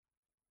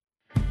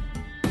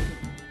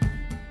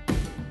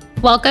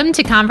Welcome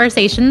to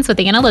Conversations with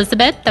Anne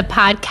Elizabeth, the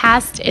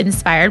podcast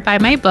inspired by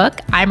my book,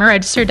 I'm a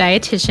Registered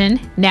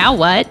Dietitian, Now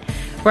What?,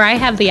 where I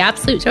have the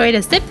absolute joy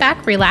to sit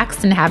back,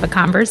 relax, and have a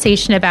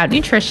conversation about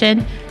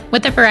nutrition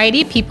with a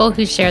variety of people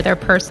who share their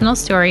personal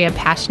story of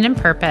passion and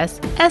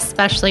purpose,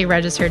 especially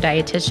registered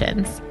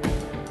dietitians.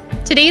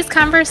 Today's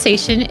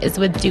conversation is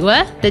with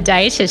Dua, the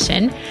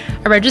dietitian,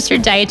 a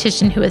registered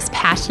dietitian who is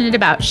passionate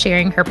about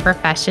sharing her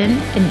profession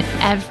in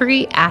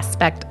every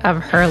aspect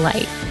of her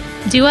life.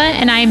 Dua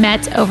and I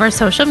met over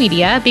social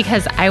media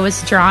because I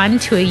was drawn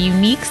to a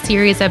unique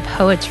series of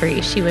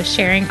poetry she was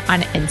sharing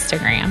on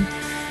Instagram.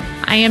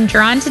 I am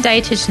drawn to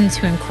dietitians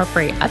who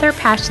incorporate other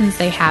passions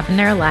they have in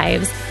their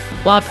lives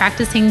while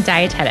practicing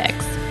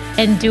dietetics,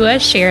 and Dua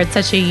shared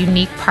such a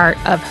unique part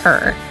of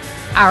her.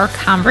 Our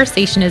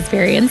conversation is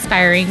very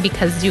inspiring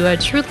because Dua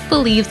truly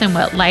believes in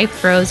what life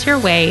throws your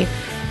way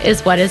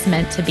is what is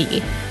meant to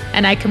be,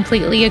 and I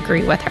completely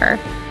agree with her.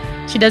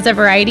 She does a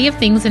variety of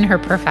things in her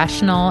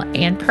professional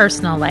and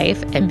personal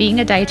life, and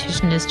being a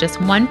dietitian is just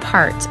one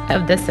part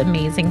of this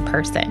amazing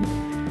person.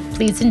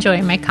 Please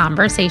enjoy my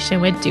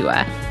conversation with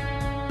Dua.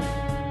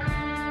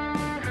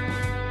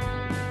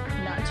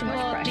 Not too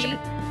much pressure.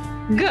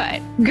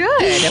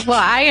 Good.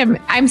 Well,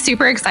 I'm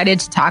super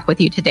excited to talk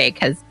with you today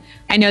because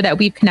I know that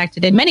we've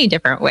connected in many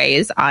different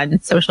ways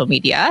on social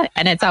media,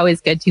 and it's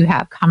always good to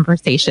have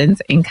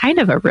conversations in kind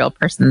of a real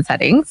person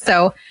setting.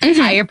 So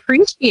I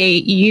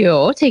appreciate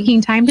you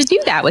taking time to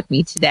do that with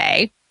me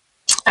today.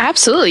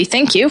 Absolutely.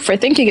 Thank you for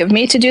thinking of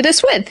me to do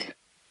this with.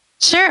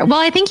 Sure.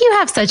 Well, I think you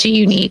have such a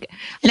unique,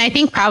 and I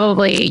think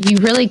probably you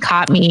really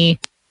caught me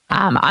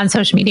on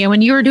social media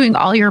when you were doing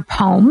all your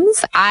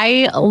poems.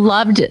 I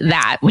loved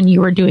that when you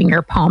were doing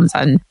your poems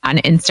on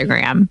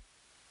Instagram.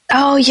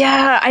 Oh,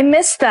 yeah, I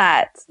missed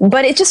that.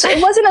 But it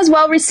wasn't as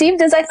well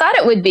received as I thought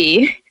it would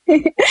be.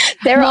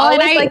 They were always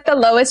like the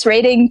lowest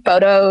rating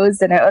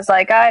photos. And it was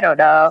like, I don't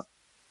know.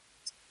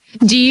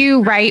 Do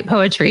you write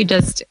poetry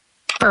just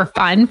for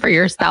fun for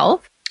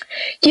yourself?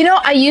 You know,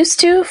 I used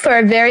to for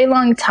a very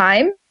long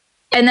time.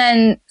 And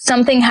then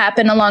something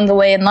happened along the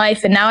way in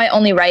life. And now I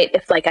only write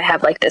if like I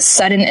have like this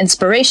sudden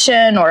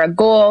inspiration or a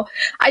goal.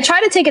 I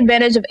try to take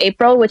advantage of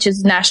April, which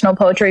is National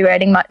Poetry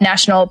Writing Month.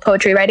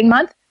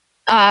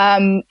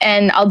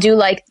 And I'll do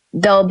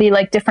there'll be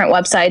like different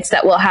websites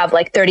that will have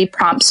like 30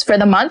 prompts for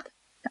the month.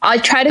 I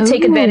try to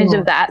take advantage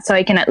of that so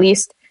I can at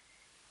least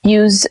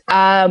use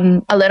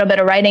a little bit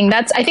of writing.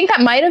 I think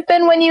that might have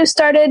been when you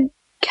started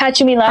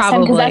catching me last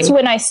time, because that's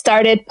when I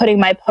started putting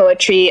my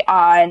poetry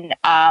on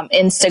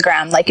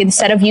Instagram. Like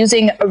instead of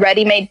using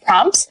ready-made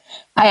prompts,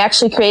 I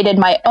actually created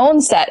my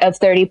own set of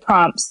 30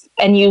 prompts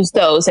and used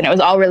those, and it was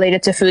all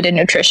related to food and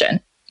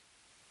nutrition.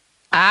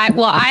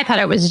 I thought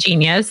it was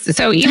genius.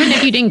 So even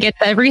if you didn't get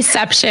the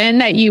reception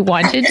that you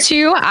wanted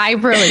to, I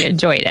really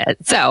enjoyed it.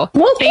 So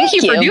thank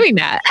you for doing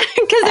that,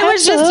 because it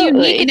was just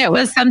unique and it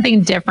was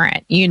something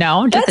different,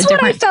 just that's a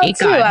different what I felt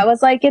too. I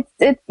was like,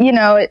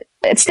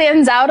 it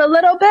stands out a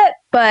little bit,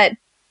 but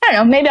I don't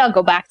know, maybe I'll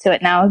go back to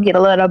it now and get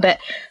a little bit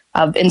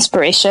of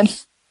inspiration.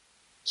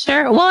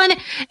 Sure. Well,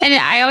 and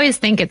I always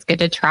think it's good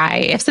to try.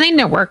 If something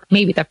didn't work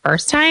maybe the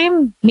first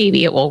time,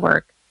 maybe it will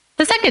work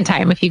the second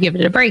time if you give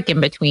it a break in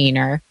between,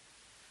 or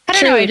I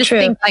don't know. I just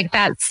think like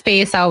that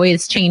space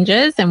always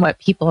changes, and what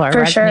people are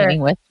resonating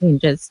with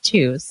changes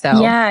too.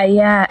 So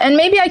yeah. And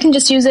maybe I can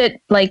just use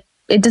it like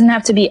it doesn't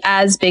have to be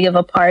as big of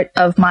a part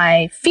of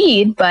my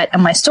feed, but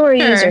on my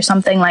stories or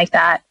something like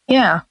that.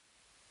 Yeah.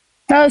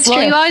 No, it's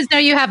true. You always know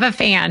you have a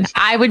fan.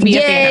 I would be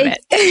a fan of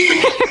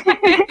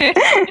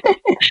it.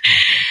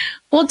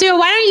 Well, Dua,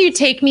 why don't you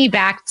take me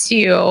back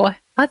to,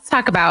 let's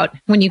talk about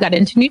when you got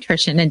into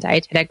nutrition and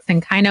dietetics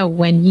and kind of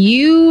when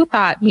you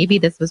thought maybe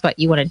this was what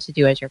you wanted to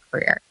do as your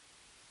career.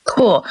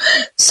 Cool.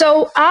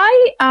 So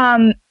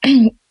I,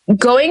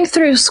 going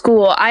through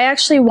school, I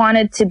actually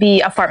wanted to be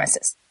a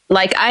pharmacist.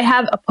 Like I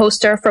have a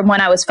poster from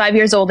when I was 5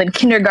 years old in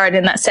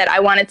kindergarten that said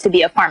I wanted to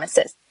be a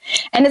pharmacist.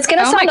 And it's going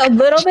to sound a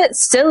little bit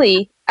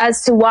silly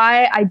as to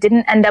why I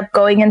didn't end up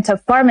going into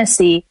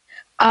pharmacy.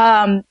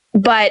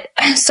 But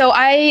so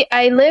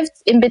I lived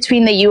in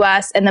between the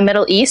US and the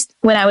Middle East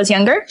when I was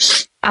younger.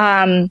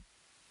 And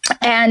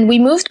we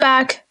moved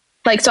back,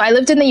 so I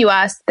lived in the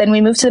US, then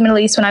we moved to the Middle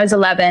East when I was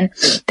 11.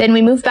 Then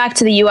we moved back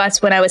to the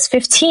US when I was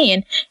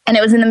 15, and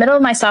it was in the middle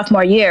of my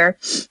sophomore year.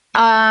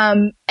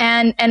 And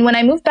when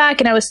I moved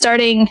back and I was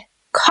starting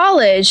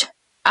college,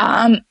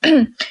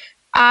 the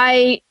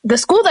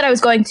school that I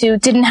was going to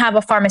didn't have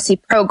a pharmacy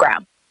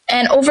program.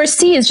 And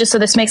overseas, just so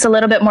this makes a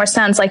little bit more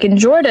sense, like in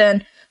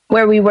Jordan,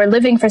 where we were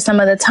living for some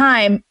of the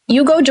time,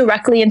 you go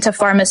directly into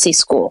pharmacy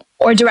school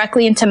or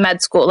directly into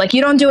med school. Like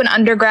you don't do an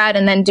undergrad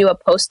and then do a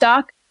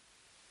postdoc.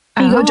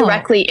 You go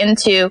directly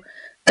into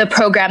the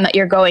program that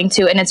you're going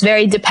to, and it's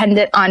very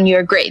dependent on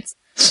your grades.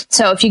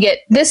 So if you get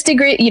this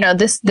degree,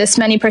 this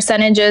many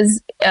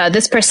percentages,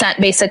 this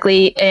percent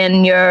basically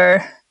in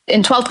your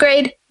in 12th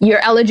grade, you're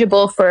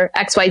eligible for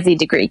XYZ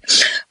degree.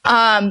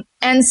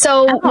 And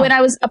so when I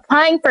was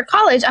applying for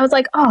college, I was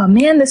like, oh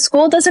man, the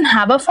school doesn't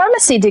have a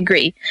pharmacy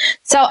degree.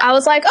 So I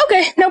was like,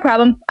 okay, no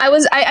problem.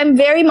 I'm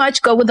very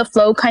much go with the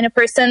flow kind of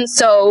person.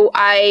 So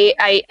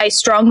I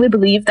strongly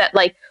believe that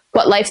like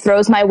what life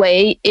throws my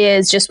way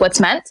is just what's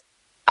meant.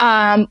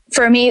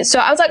 For me. So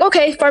I was like,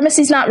 okay,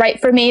 pharmacy's not right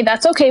for me.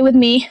 That's okay with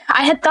me.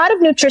 I had thought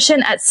of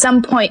nutrition at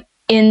some point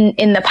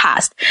in the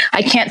past.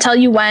 I can't tell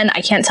you when,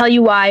 I can't tell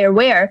you why or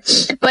where,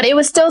 but it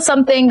was still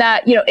something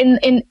that, you know,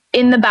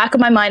 in the back of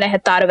my mind, I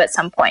had thought of at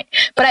some point.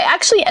 But I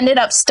actually ended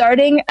up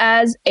starting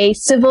as a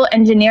civil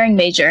engineering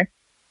major,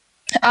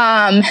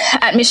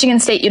 at Michigan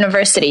State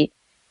University.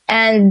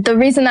 And the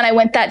reason that I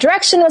went that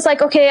direction was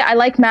like, okay, I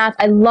like math.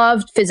 I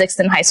loved physics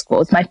in high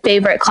school. It's my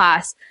favorite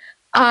class.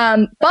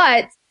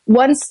 But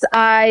once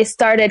I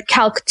started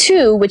Calc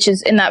 2, which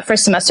is in that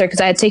first semester, because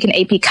I had taken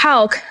AP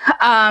Calc,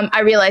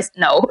 I realized,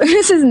 no,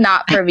 this is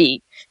not for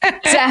me.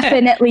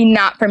 Definitely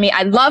not for me.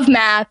 I love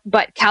math,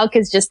 but Calc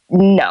is just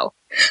no.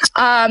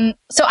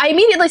 So I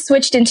immediately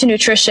switched into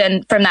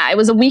nutrition from that. It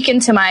was a week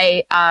into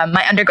my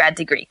my undergrad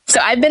degree. So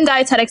I've been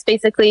dietetics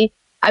basically.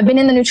 I've been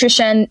in the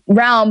nutrition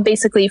realm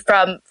basically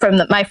from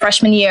my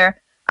freshman year.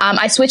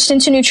 I switched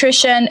into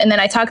nutrition, and then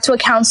I talked to a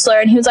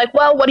counselor, and he was like,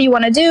 well, what do you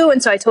want to do?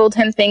 And so I told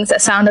him things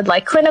that sounded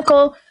like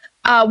clinical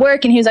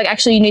work. And he was like,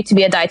 actually, you need to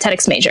be a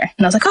dietetics major. And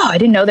I was like, oh, I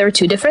didn't know there were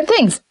two different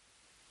things.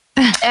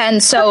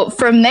 And so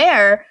from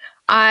there,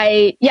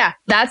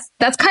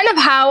 that's kind of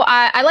how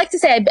I like to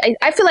say,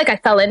 I feel like I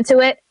fell into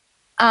it.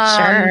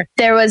 Sure.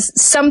 There was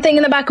something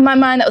in the back of my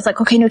mind that was like,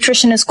 okay,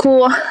 nutrition is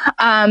cool.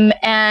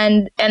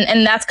 And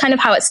that's kind of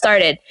how it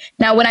started.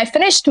 Now, when I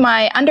finished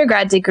my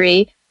undergrad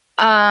degree,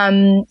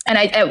 and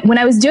when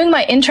I was doing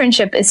my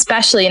internship,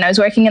 especially, and I was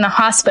working in the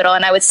hospital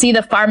and I would see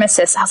the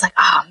pharmacist, I was like,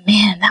 oh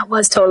man, that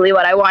was totally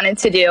what I wanted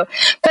to do.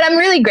 But I'm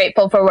really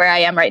grateful for where I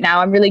am right now.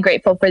 I'm really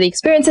grateful for the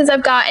experiences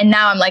I've got. And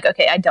now I'm like,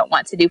 okay, I don't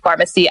want to do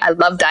pharmacy. I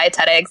love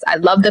dietetics. I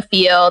love the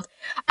field.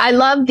 I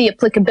love the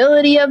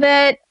applicability of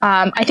it.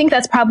 I think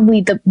that's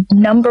probably the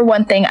number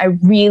one thing I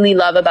really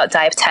love about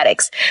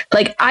dietetics.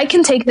 Like, I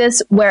can take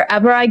this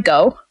wherever I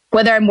go,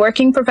 whether I'm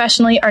working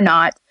professionally or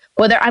not,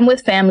 whether I'm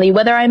with family,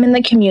 whether I'm in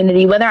the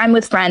community, whether I'm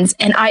with friends,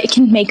 and I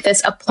can make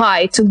this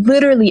apply to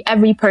literally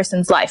every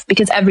person's life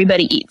because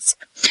everybody eats.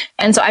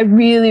 And so I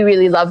really,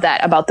 really love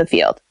that about the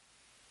field.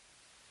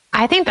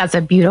 I think that's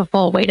a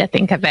beautiful way to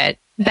think of it,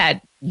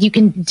 that you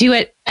can do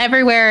it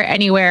everywhere,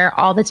 anywhere,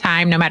 all the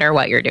time, no matter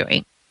what you're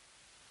doing.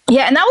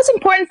 Yeah, and that was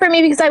important for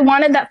me because I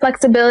wanted that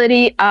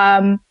flexibility.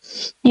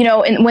 You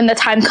know, and when the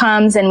time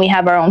comes and we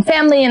have our own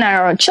family and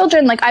our own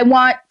children, like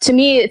to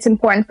me, it's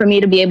important for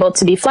me to be able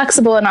to be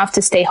flexible enough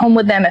to stay home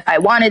with them if I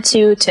wanted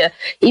to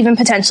even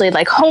potentially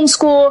like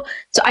homeschool.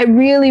 So I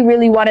really,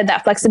 really wanted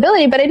that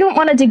flexibility, but I didn't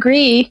want a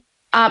degree.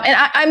 And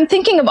I'm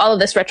thinking of all of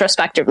this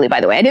retrospectively,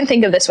 by the way. I didn't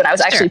think of this when I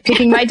was actually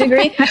picking my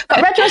degree,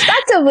 but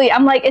retrospectively,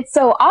 I'm like, it's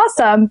so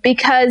awesome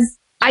because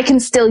I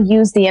can still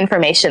use the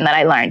information that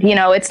I learned. You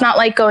know, it's not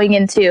like going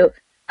into,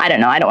 I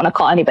don't know, I don't want to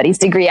call anybody's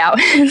degree out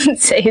and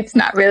say it's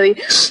not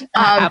really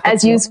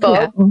as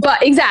useful,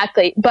 but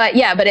exactly. But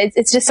yeah, but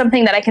it's just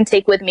something that I can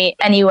take with me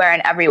anywhere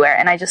and everywhere.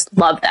 And I just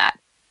love that.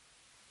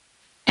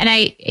 And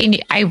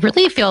I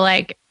really feel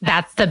like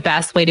that's the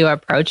best way to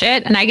approach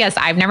it. And I guess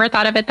I've never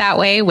thought of it that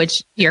way,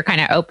 which you're kind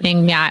of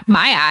opening my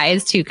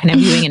eyes to kind of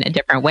viewing it in a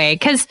different way.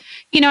 Because,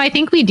 you know, I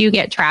think we do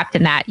get trapped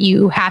in that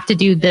you have to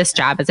do this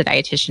job as a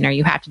dietitian or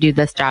you have to do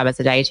this job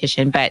as a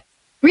dietitian. But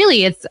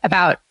really, it's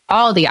about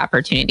all the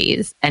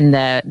opportunities and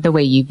the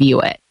way you view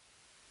it.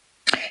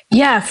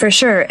 Yeah, for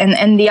sure.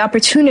 And the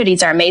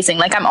opportunities are amazing.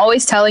 Like, I'm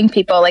always telling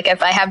people, like,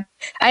 if I have,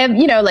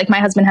 you know, like my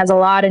husband has a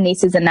lot of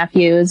nieces and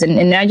nephews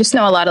and I just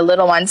know a lot of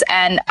little ones.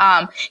 And,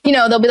 you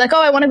know, they'll be like,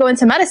 oh, I want to go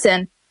into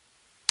medicine.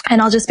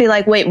 And I'll just be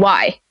like, wait,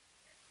 why?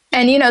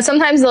 And, you know,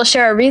 sometimes they'll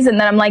share a reason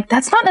that I'm like,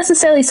 that's not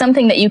necessarily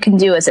something that you can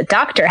do as a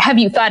doctor. Have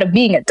you thought of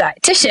being a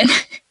dietitian?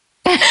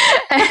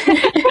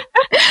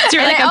 So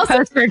you're like a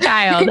poster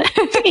child.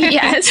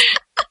 Yes.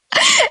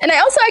 And I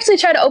also actually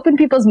try to open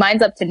people's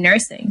minds up to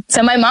nursing.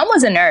 So my mom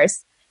was a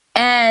nurse.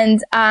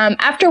 And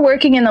after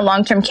working in the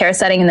long-term care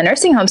setting, in the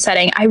nursing home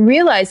setting, I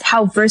realized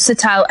how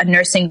versatile a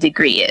nursing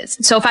degree is.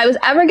 So if I was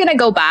ever going to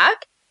go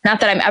back,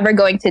 not that I'm ever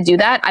going to do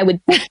that, I would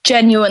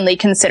genuinely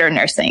consider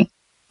nursing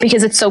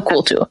because it's so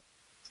cool too.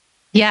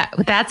 Yeah,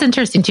 that's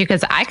interesting too,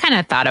 because I kind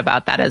of thought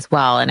about that as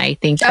well. And I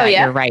think that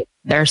you're right.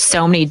 There's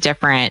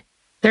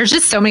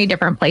just so many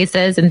different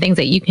places and things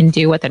that you can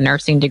do with a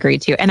nursing degree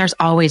too. And there's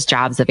always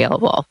jobs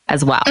available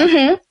as well.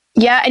 Mm-hmm.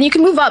 Yeah. And you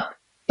can move up.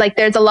 Like,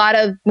 there's a lot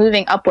of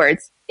moving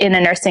upwards in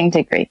a nursing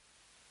degree.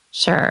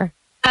 Sure.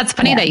 That's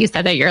funny that you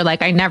said that. You're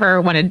like,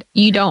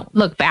 you don't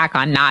look back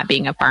on not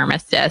being a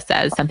pharmacist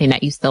as something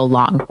that you still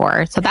long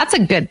for. So that's a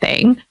good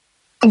thing.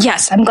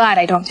 Yes. I'm glad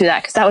I don't do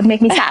that because that would make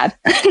me sad.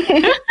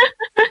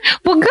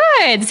 Well,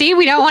 good. See,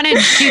 we don't want to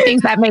do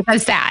things that make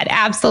us sad.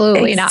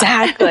 Absolutely not.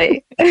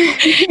 Exactly.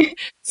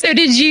 So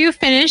did you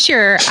finish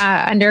your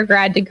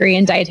undergrad degree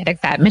in dietetics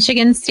at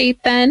Michigan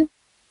State then?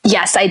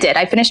 Yes, I did.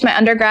 I finished my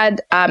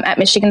undergrad at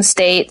Michigan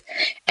State,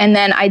 and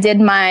then I did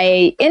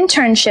my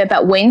internship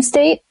at Wayne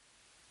State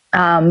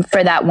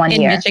for that 1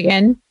 year. In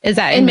Michigan? Is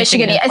that in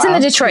Michigan? Yeah, it's in the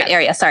Detroit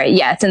area. Sorry.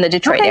 Yeah, it's in the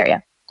Detroit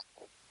area.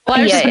 Well,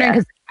 I was just wondering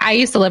because I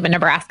used to live in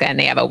Nebraska and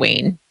they have a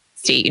Wayne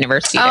State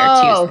University there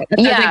too.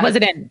 So like, was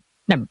it in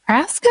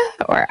Nebraska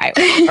or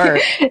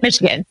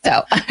Michigan?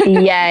 So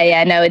no,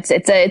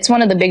 it's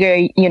one of the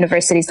bigger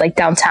universities like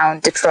downtown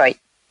Detroit.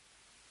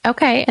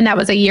 Okay. And that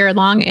was a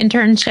year-long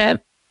internship?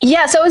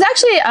 Yeah. So it was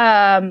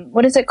actually,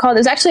 what is it called?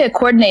 It was actually a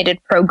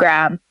coordinated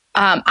program.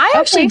 I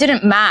actually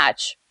didn't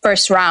match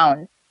first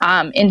round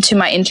into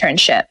my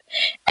internship.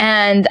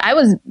 And I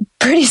was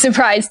pretty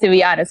surprised, to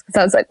be honest, because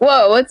I was like,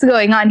 whoa, what's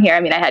going on here? I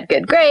mean, I had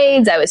good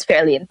grades. I was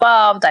fairly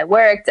involved. I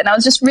worked, and I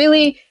was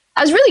really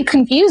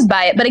confused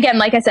by it. But again,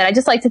 like I said, I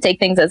just like to take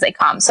things as they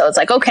come. So it's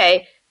like,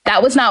 okay,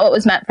 that was not what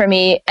was meant for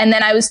me. And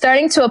then I was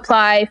starting to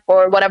apply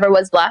for whatever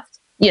was left,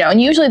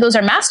 and usually those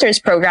are master's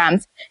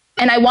programs.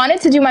 And I wanted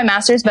to do my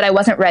master's, but I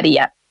wasn't ready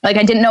yet. Like,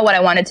 I didn't know what I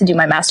wanted to do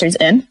my master's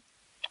in.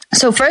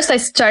 So first I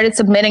started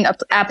submitting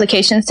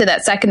applications to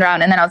that second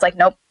round. And then I was like,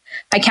 nope,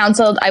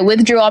 I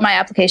withdrew all my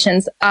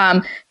applications.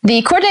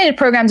 The coordinated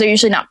programs are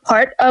usually not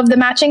part of the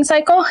matching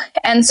cycle.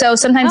 And so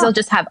sometimes they'll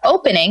just have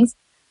openings.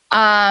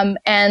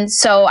 And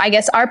so I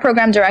guess our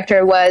program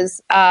director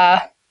was,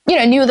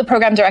 knew the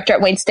program director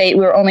at Wayne State.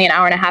 We were only an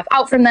hour and a half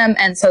out from them.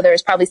 And so there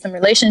was probably some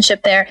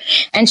relationship there.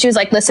 And she was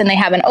like, listen, they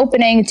have an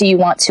opening. Do you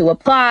want to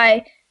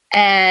apply?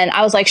 And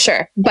I was like,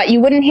 sure. But you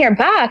wouldn't hear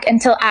back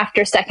until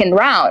after second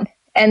round.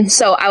 And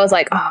so I was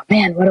like, oh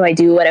man, what do I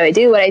do? And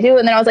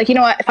then I was like, you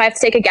know what? If I have to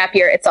take a gap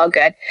year, it's all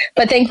good.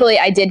 But thankfully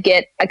I did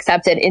get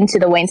accepted into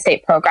the Wayne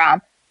State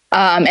program.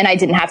 And I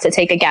didn't have to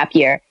take a gap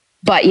year.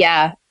 But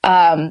yeah,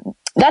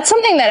 that's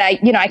something that I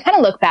kind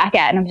of look back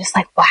at and I'm just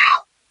like, wow.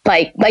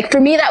 Like for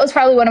me, that was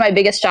probably one of my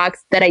biggest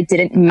shocks that I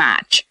didn't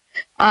match.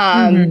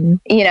 And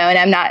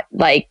I'm not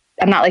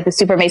like the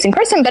super amazing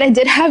person, but I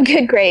did have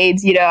good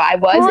grades. I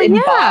was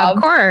involved. Yeah,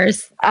 of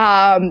course.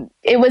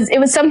 It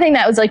was something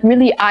that was like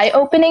really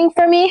eye-opening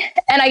for me.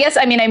 And I guess,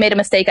 I made a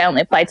mistake. I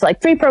only applied to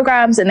like 3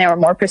 programs and they were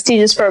more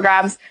prestigious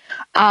programs.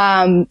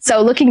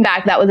 So looking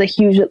back, that was a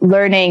huge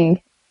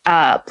learning,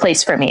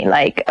 place for me.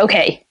 Like,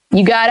 okay,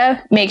 you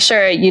gotta make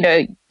sure,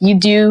 you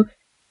do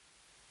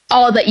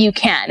all that you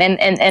can.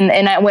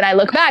 And when I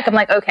look back, I'm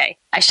like, okay,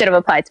 I should have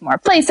applied to more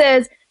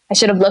places. I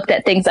should have looked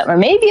at things that were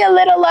maybe a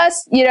little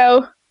less,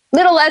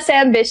 little less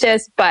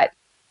ambitious, but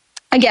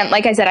again,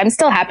 like I said, I'm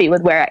still happy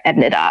with where I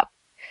ended up.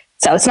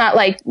 So it's not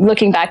like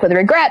looking back with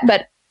regret,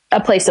 but a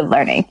place of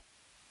learning.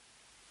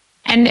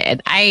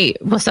 And I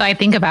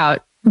think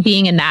about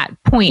being in that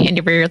point in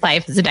your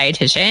life as a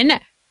dietitian.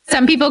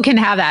 Some people can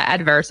have that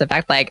adverse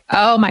effect, like,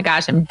 oh my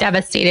gosh, I'm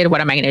devastated.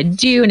 What am I going to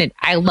do? And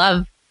I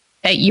love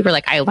that you were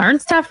like, I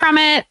learned stuff from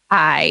it.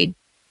 I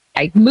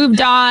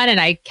moved on and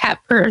I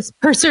kept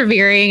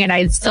persevering and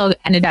I still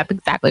ended up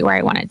exactly where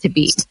I wanted to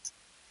be.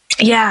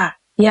 Yeah.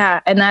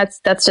 And that's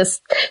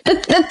just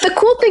the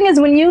cool thing is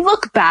when you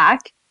look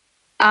back,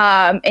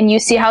 and you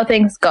see how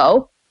things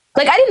go,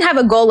 like I didn't have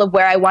a goal of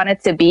where I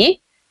wanted to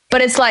be,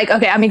 but it's like,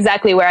 okay, I'm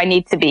exactly where I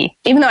need to be,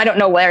 even though I don't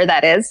know where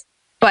that is,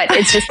 but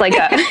it's just like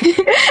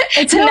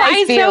it's a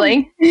nice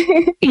feeling.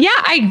 Yeah,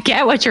 I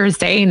get what you're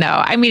saying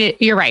though.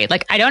 You're right.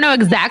 Like, I don't know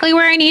exactly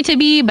where I need to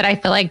be, but I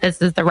feel like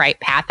this is the right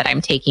path that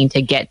I'm taking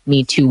to get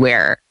me to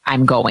where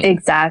I'm going.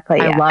 Exactly.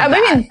 I love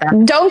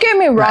that. Don't get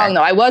me wrong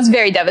though. I was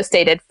very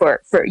devastated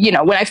for,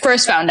 when I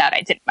first found out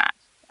I didn't match.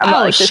 I'm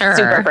not like this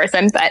super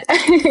person, but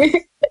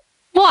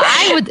well,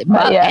 I would,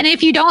 and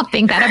if you don't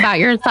think that about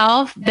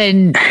yourself,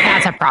 then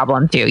that's a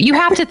problem too. You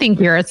have to think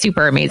you're a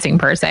super amazing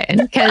person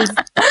because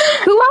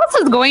who else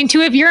is going to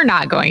if you're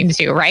not going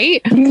to,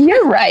 right?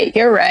 You're right.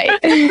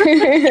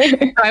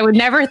 So I would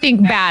never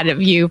think bad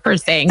of you for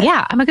saying,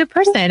 yeah, I'm a good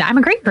person. I'm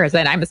a great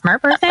person. I'm a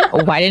smart person.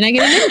 Why didn't I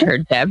get an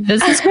internship?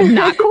 This is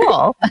not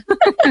cool.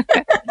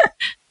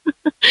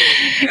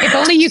 If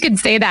only you could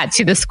say that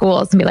to the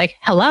schools and be like,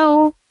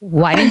 hello,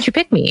 why didn't you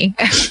pick me?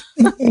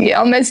 You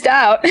all missed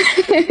out.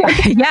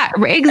 Yeah,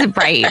 right.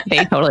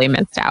 They totally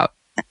missed out.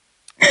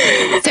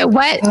 So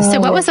what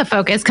was the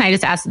focus? Can I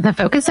just ask the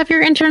focus of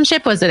your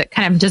internship? Was it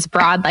kind of just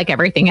broad like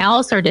everything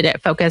else, or did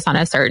it focus on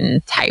a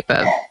certain type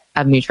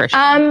of nutrition?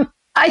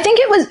 I think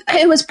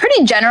it was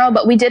pretty general,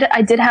 but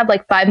I did have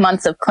like 5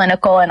 months of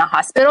clinical in a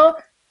hospital,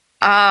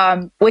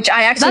 which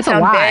I actually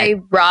found very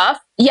rough.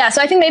 Yeah,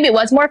 so I think maybe it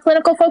was more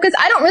clinical focus.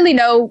 I don't really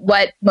know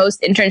what most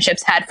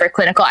internships had for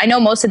clinical. I know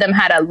most of them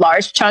had a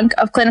large chunk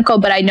of clinical,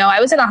 but I know I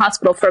was in a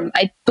hospital from,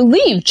 I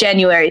believe,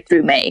 January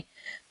through May.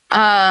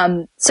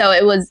 So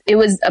it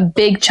was a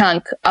big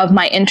chunk of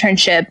my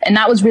internship, and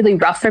that was really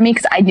rough for me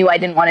because I knew I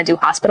didn't want to do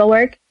hospital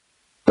work.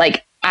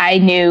 Like, I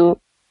knew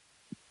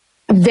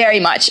very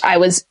much I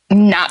was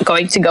not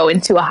going to go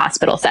into a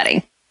hospital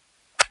setting.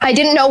 I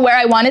didn't know where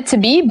I wanted to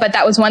be, but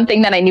that was one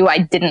thing that I knew I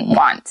didn't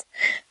want.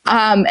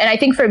 And I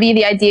think for me,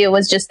 the idea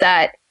was just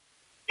that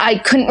I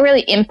couldn't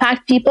really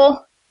impact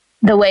people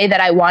the way that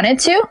I wanted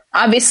to.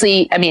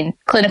 Obviously, I mean,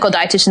 clinical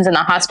dietitians in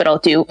the hospital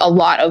do a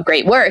lot of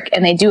great work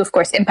and they do, of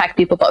course, impact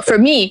people. But for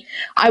me,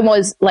 I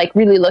was like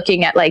really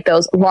looking at like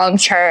those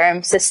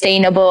long-term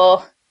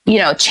sustainable,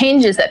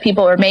 changes that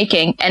people were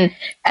making. And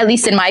at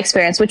least in my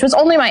experience, which was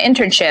only my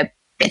internship,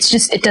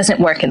 it doesn't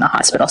work in the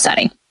hospital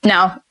setting.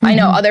 Now, I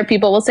know other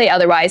people will say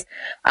otherwise.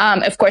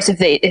 Of course, if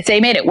they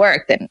made it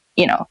work, then,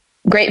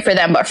 great for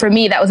them. But for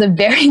me, that was a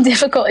very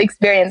difficult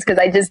experience because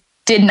I just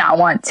did not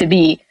want to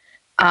be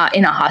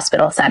in a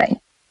hospital setting.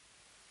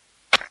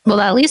 Well,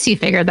 at least you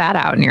figured that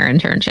out in your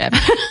internship.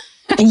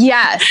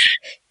 Yes.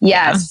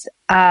 Yeah.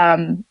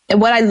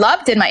 What I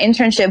loved in my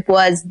internship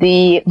was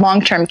the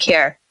long-term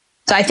care.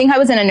 So I think I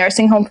was in a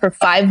nursing home for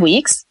 5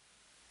 weeks,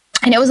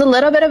 and it was a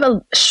little bit of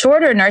a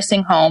shorter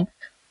nursing home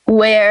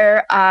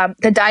where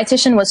the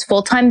dietitian was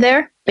full-time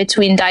there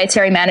between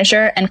dietary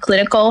manager and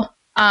clinical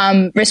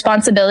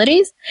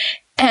responsibilities.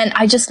 And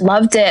I just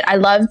loved it. I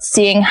loved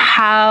seeing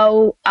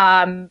how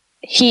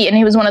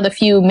he was one of the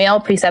few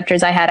male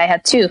preceptors I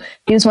had two.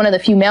 He was one of the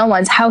few male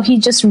ones, how he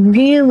just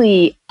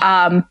really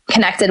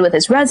connected with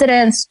his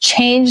residents,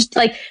 changed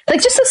like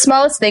just the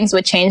smallest things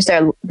would change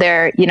their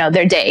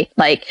day.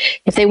 Like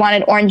if they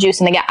wanted orange juice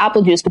and they got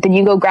apple juice, but then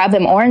you go grab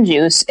them orange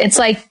juice, it's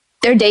like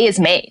their day is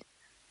made.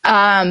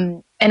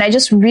 And I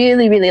just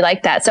really, really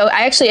liked that. So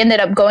I actually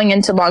ended up going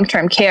into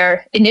long-term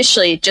care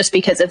initially just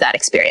because of that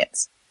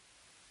experience.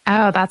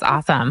 Oh, that's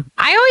awesome.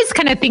 I always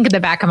kind of think in the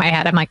back of my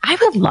head, I'm like, I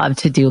would love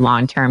to do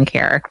long-term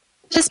care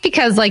just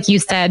because, like you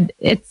said,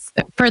 it's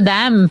for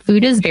them,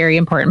 food is a very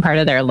important part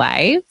of their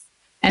lives.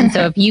 And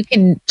so if you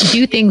can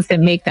do things that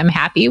make them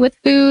happy with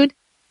food,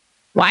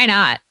 why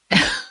not?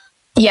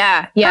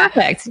 Yeah.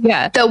 Perfect.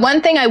 Yeah. The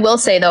one thing I will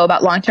say, though,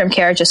 about long-term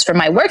care, just from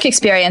my work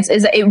experience,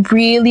 is that it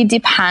really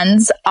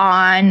depends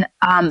on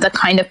the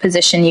kind of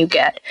position you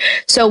get.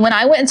 So when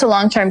I went into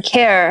long-term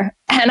care,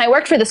 and I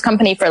worked for this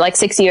company for like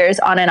 6 years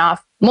on and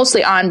off,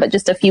 mostly on, but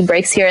just a few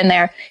breaks here and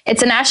there.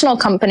 It's a national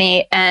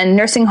company, and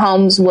nursing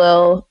homes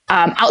will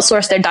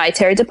outsource their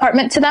dietary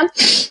department to them.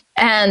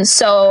 And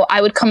so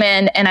I would come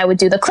in and I would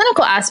do the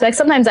clinical aspects.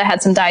 Sometimes I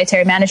had some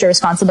dietary manager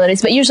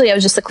responsibilities, but usually I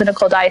was just a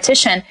clinical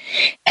dietitian.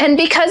 And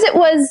because it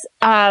was,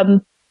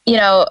 a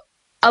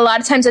lot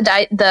of times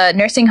the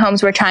nursing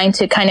homes were trying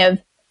to kind of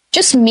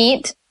just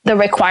meet the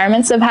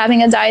requirements of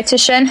having a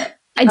dietitian,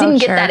 I didn't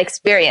get that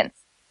experience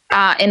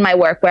in my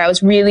work where I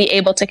was really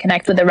able to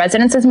connect with the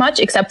residents as much,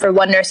 except for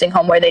one nursing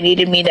home where they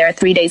needed me there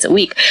 3 days a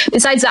week.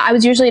 Besides that, I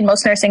was usually in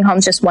most nursing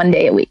homes just 1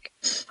 day a week,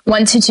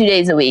 1 to 2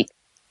 days a week.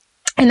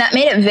 And that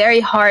made it very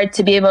hard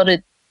to be able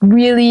to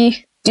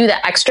really do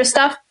the extra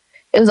stuff.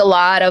 It was a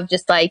lot of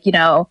just like,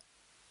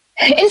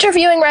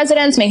 interviewing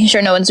residents, making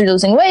sure no one's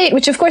losing weight,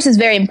 which of course is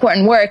very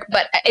important work,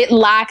 but it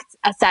lacked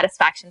a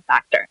satisfaction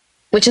factor,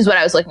 which is what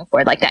I was looking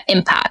for, like that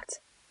impact.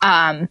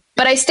 But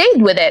I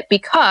stayed with it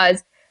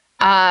because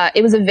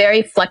it was a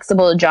very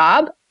flexible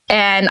job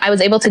and I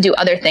was able to do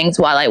other things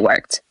while I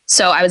worked.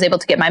 So I was able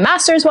to get my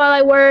master's while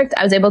I worked.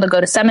 I was able to go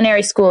to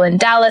seminary school in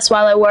Dallas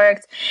while I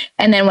worked.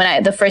 And then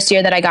the first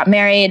year that I got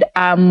married,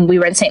 we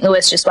were in St.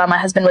 Louis just while my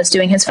husband was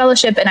doing his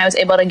fellowship. And I was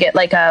able to get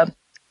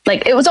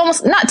it was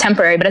almost not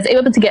temporary, but I was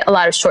able to get a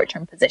lot of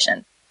short-term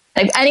positions.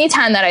 Like any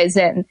time that I was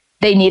in,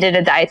 they needed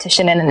a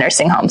dietitian in a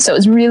nursing home. So it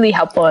was really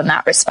helpful in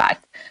that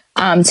respect,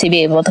 to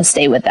be able to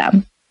stay with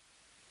them.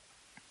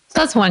 So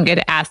that's one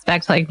good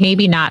aspect. Like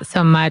maybe not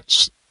so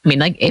much. I mean,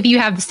 like if you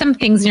have some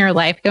things in your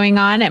life going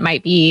on, it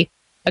might be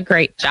a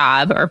great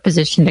job or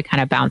position to kind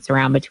of bounce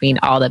around between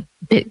all the,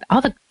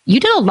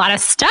 you did a lot of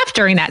stuff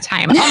during that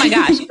time. Oh my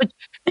gosh, which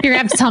you're gonna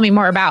have to tell me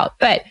more about.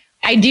 But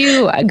I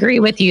do agree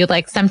with you.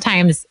 Like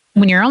sometimes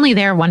when you're only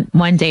there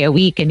one day a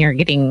week and you're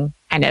getting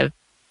kind of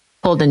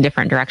pulled in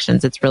different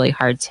directions, it's really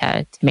hard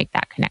to make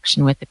that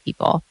connection with the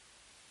people.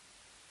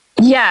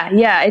 Yeah,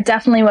 it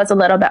definitely was a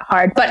little bit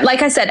hard. But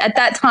like I said, at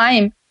that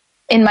time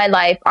in my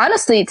life,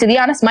 honestly, to be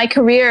honest, my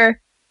career,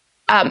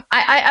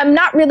 I'm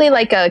not really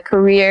like a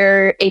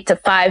career 8 to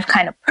 5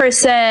 kind of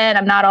person.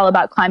 I'm not all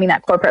about climbing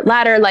that corporate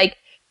ladder. Like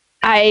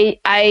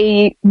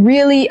I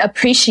really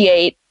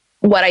appreciate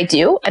what I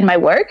do and my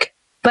work,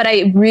 but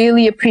I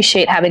really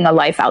appreciate having a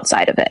life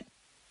outside of it.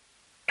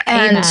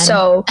 And Amen.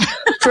 so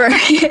for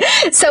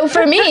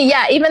me,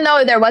 yeah, even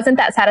though there wasn't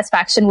that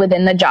satisfaction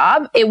within the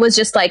job, it was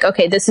just like,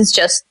 okay, this is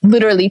just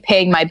literally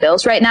paying my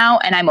bills right now.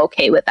 And I'm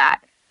okay with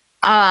that.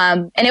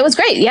 And it was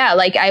great. Yeah.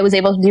 Like I was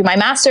able to do my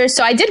master's.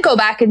 So I did go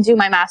back and do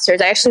my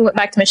master's. I actually went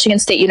back to Michigan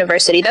State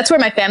University. That's where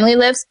my family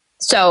lives.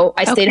 So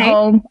I stayed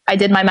home. I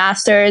did my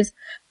master's.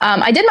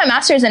 I did my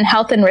master's in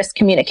health and risk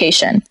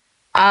communication,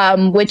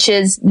 which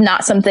is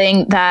not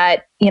something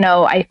that,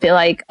 I feel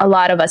like a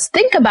lot of us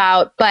think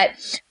about, but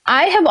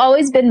I have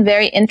always been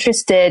very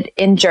interested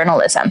in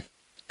journalism.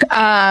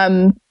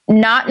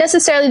 Not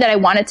necessarily that I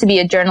wanted to be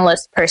a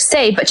journalist per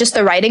se, but just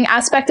the writing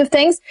aspect of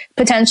things,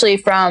 potentially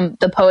from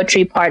the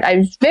poetry part. I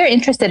was very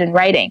interested in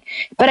writing,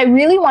 but I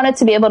really wanted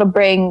to be able to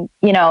bring,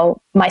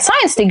 my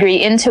science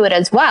degree into it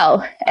as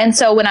well. And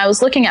so when I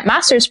was looking at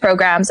master's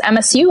programs,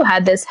 MSU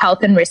had this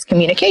health and risk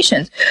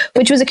communications,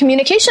 which was a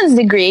communications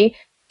degree,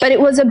 but it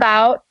was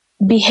about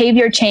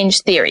behavior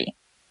change theory.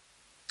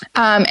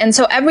 And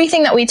so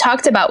everything that we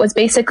talked about was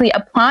basically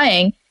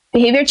applying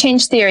behavior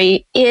change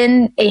theory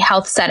in a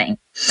health setting.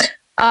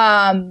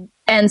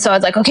 And so I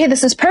was like, okay,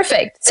 this is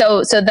perfect.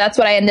 So that's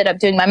what I ended up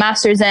doing my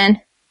master's in.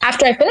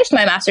 After I finished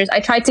my master's, I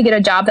tried to get a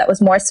job that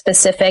was more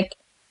specific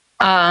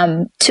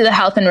to the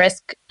health and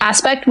risk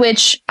aspect,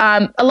 which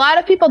a lot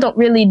of people don't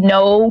really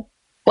know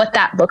what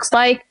that looks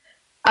like.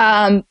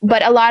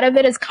 But a lot of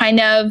it is kind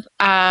of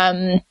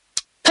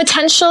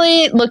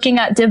potentially looking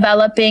at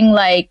developing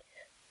like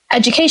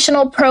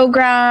educational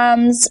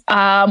programs,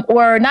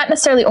 or not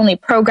necessarily only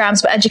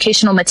programs, but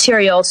educational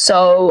materials.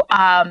 So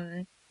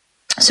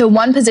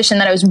one position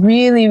that I was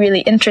really,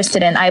 really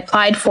interested in, I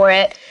applied for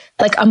it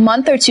like a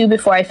month or two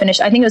before I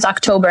finished. I think it was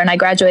October and I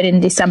graduated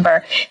in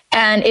December,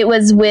 and it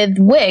was with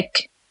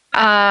WIC.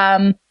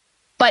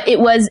 But it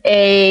was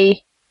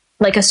a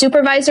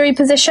supervisory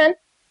position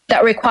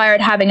that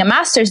required having a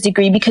master's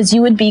degree because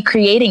you would be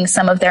creating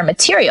some of their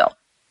material.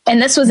 And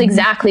this was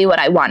exactly what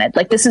I wanted.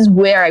 Like, this is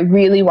where I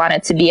really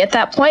wanted to be at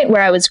that point,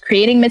 where I was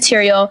creating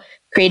material,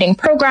 creating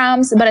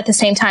programs, but at the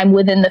same time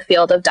within the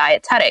field of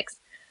dietetics.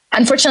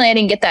 Unfortunately, I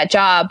didn't get that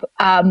job.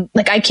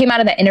 I came out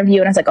of that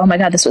interview and I was like, oh my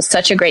God, this was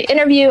such a great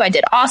interview. I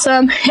did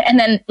awesome. And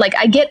then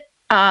I get,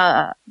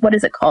 what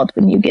is it called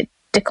when you get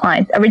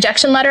declined? A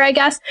rejection letter, I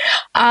guess,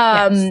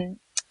 yes.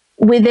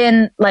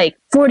 Within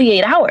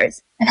 48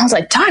 hours. And I was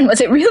like, darn,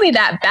 was it really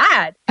that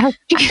bad? I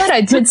thought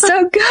I did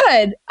so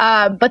good.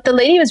 But the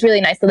lady was really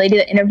nice. The lady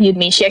that interviewed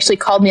me, she actually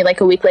called me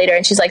a week later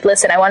and she's like,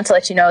 listen, I wanted to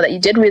let you know that you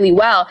did really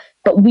well,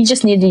 but we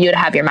just needed you to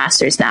have your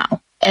master's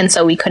now. And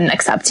so we couldn't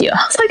accept you.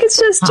 I was like, it's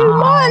just 2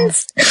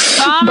 months.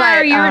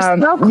 Bummer, you were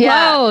so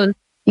close.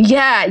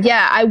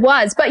 Yeah, I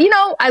was. But,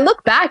 I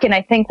look back and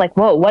I think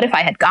whoa, what if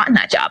I had gotten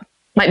that job?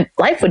 My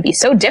life would be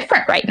so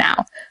different right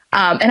now.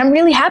 And I'm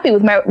really happy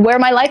with where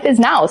my life is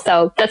now.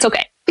 So that's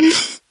okay.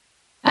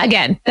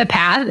 Again, the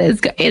path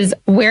is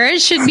where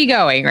it should be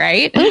going,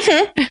 right?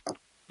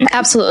 Mm-hmm.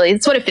 Absolutely.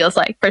 It's what it feels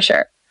like, for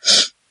sure.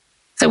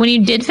 So when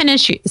you did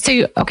finish,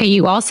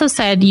 you also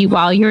said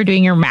while you were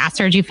doing your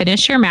master's, you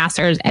finished your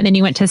master's and then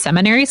you went to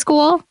seminary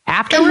school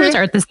afterwards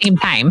or at the same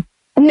time?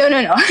 No.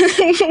 Okay.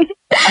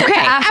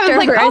 I was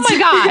like, oh my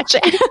gosh.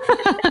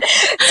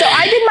 So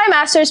I did my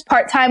master's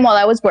part-time while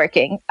I was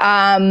working.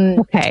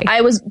 Okay.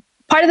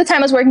 Part of the time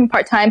I was working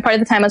part-time, part of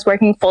the time I was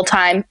working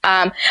full-time.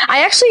 I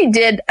actually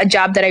did a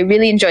job that I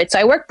really enjoyed. So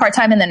I worked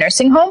part-time in the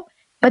nursing home,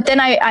 but then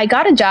I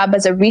got a job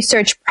as a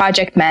research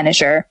project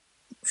manager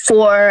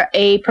for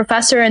a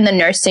professor in the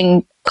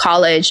nursing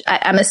college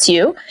at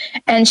MSU.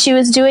 And she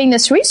was doing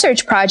this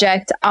research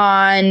project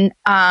on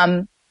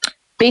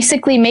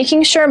basically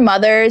making sure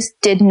mothers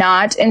did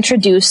not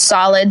introduce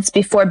solids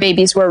before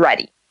babies were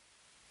ready.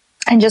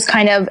 And just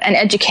kind of an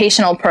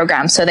educational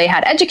program. So they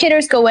had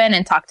educators go in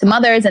and talk to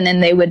mothers, and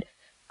then they would,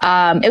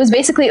 it was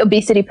basically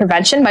obesity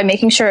prevention by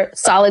making sure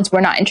solids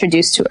were not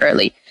introduced too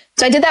early.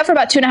 So I did that for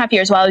about 2.5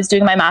 years while I was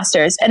doing my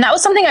master's. And that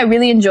was something I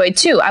really enjoyed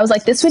too. I was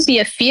like, this would be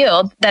a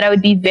field that I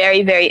would be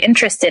very, very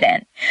interested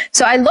in.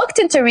 So I looked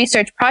into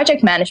research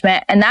project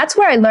management, and that's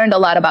where I learned a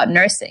lot about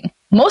nursing.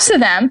 Most of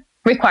them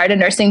required a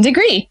nursing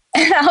degree.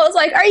 And I was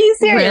like, are you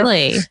serious?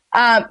 Really?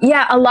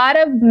 Yeah, a lot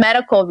of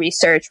medical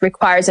research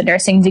requires a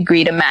nursing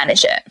degree to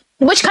manage it,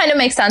 which kind of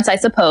makes sense, I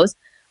suppose.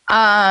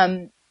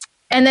 And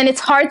then it's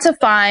hard to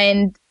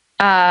find,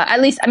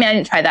 at least, I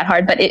didn't try that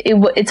hard, but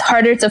it's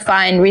harder to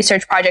find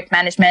research project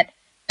management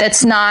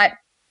that's not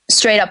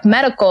straight up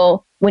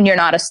medical when you're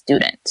not a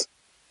student.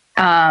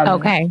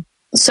 Okay.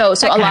 So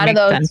a lot of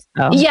those, sense,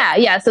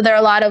 yeah. So there are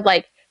a lot of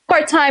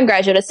part-time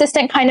graduate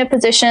assistant kind of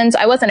positions.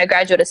 I wasn't a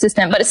graduate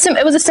assistant, but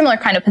it was a similar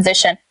kind of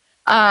position,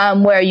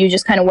 where you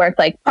just kind of work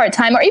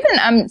part-time, or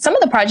even, some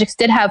of the projects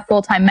did have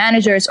full-time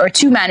managers or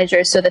 2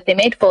 managers so that they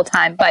made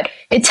full-time, but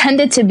it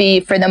tended to be,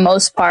 for the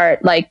most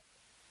part,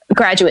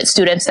 graduate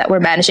students that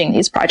were managing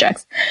these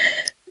projects.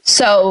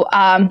 So,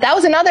 that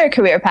was another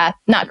but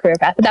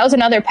that was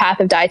another path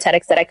of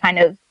dietetics that I kind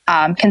of,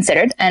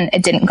 considered, and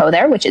it didn't go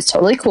there, which is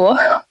totally cool.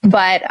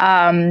 But,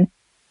 I'm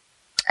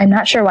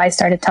not sure why I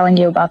started telling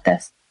you about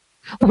this.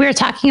 We were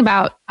talking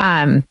about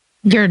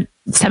your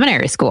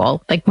seminary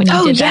school, when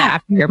you did that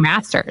after your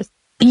master's.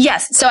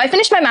 Yes. So I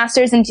finished my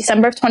master's in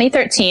December of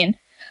 2013.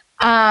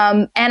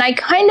 And I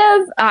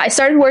I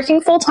started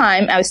working full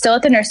time. I was still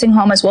at the nursing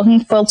home. I was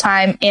working full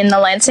time in the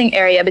Lansing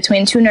area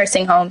between 2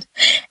 nursing homes.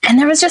 And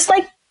there was just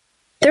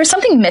there was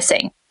something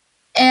missing.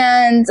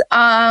 And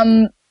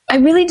I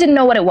really didn't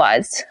know what it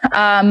was.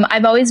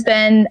 I've always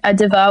been a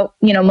devout,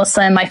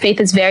 Muslim. My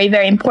faith is very,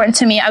 very important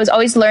to me. I was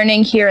always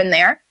learning here and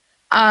there.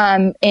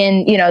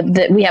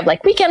 We have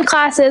weekend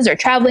classes or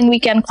traveling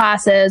weekend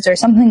classes or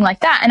something like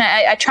that. And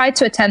I tried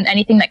to attend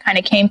anything that kind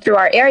of came through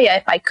our area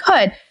if I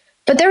could,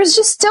 but there was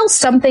just still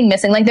something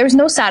missing. There was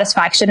no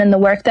satisfaction in the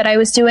work that I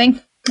was doing,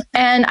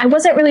 and I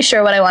wasn't really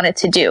sure what I wanted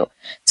to do.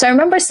 So I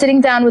remember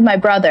sitting down with my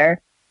brother.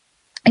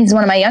 He's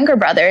one of my younger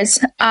brothers.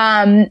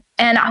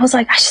 And I was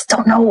like, I just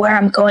don't know where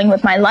I'm going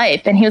with my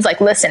life. And he was like,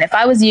 listen, if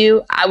I was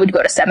you, I would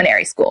go to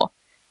seminary school.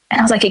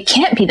 And I was like, it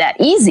can't be that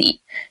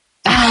easy.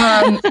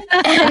 Or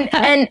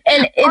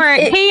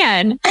it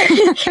can.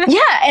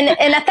 Yeah.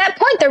 And at that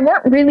point, there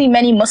weren't really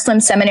many Muslim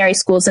seminary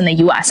schools in the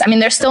US. I mean,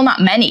 there's still not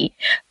many,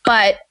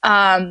 but,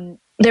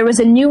 there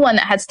was a new one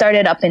that had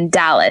started up in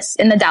Dallas,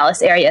 in the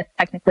Dallas area,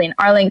 technically in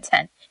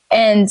Arlington.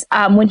 And,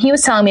 when he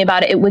was telling me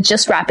about it, it was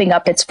just wrapping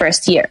up its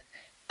first year.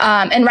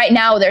 And right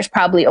now there's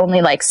probably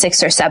only like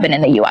 6 or 7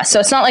 in the US. So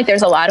it's not like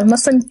there's a lot of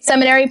Muslim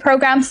seminary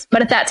programs,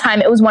 but at that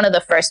time it was one of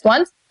the first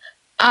ones.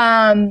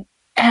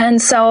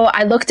 And so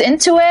I looked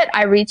into it.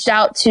 I reached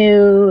out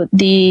to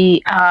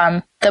the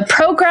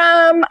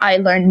program. I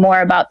learned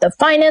more about the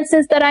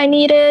finances that I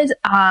needed.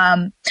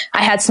 I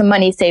had some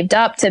money saved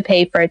up to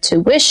pay for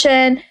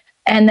tuition.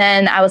 And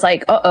then I was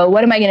like,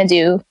 what am I going to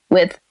do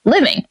with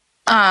living?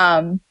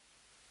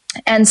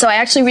 And so I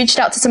actually reached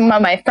out to some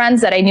of my friends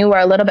that I knew were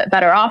a little bit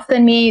better off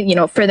than me, you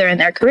know, further in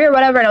their career,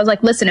 whatever. And I was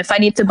like, listen, if I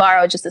need to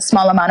borrow just a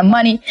small amount of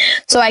money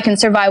so I can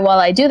survive while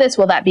I do this,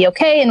 will that be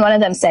okay? And one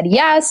of them said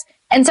yes.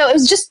 And so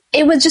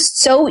it was just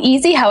so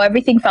easy how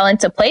everything fell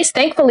into place.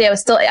 Thankfully, I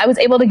was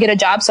able to get a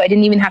job, so I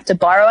didn't even have to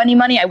borrow any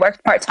money. I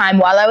worked part-time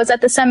while I was at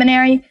the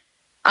seminary.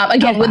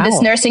 With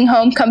this nursing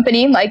home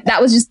company, like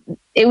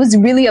it was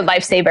really a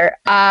lifesaver.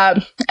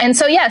 And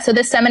so, so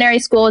this seminary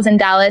school is in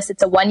Dallas.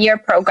 It's a 1-year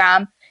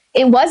program.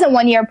 It was a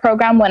 1-year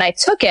program when I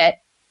took it.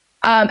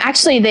 Then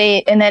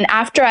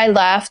after I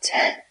left,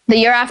 the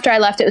year after I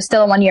left, it was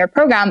still a 1-year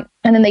program.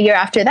 And then the year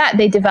after that,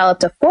 they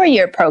developed a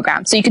 4-year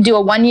program. So you could do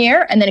a 1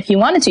 year. And then if you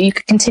wanted to, you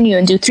could continue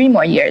and do 3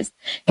 more years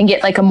and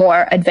get like a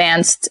more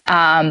advanced,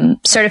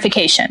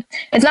 certification.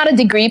 It's not a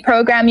degree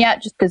program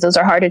yet, just because those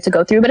are harder to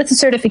go through, but it's a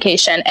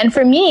certification. And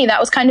for me, that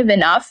was kind of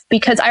enough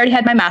because I already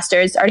had my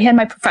master's, already had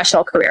my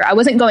professional career. I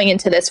wasn't going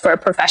into this for a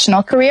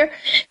professional career.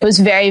 It was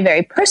very,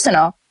 very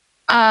personal.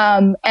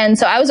 And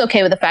so I was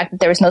okay with the fact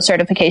that there was no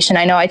certification.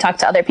 I know I talked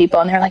to other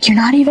people and they're like, you're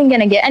not even going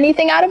to get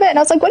anything out of it. And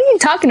I was like, what are you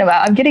talking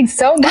about? I'm getting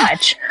so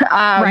much.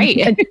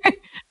 Right.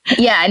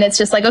 Yeah. And it's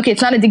just like, okay,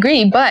 it's not a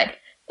degree, but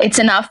it's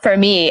enough for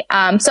me.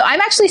 So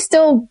I'm actually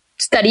still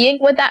studying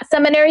with that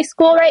seminary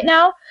school right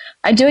now.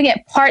 I'm doing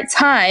it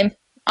part-time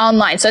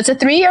online. So it's a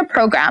 3-year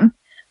program.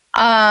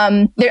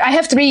 I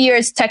have 3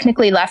 years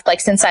technically left,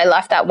 like since I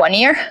left that 1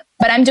 year,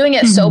 but I'm doing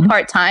it so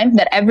part-time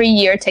that every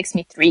year takes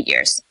me 3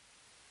 years.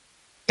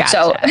 Gotcha.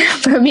 So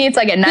for me, it's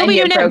like a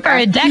 9-year program. For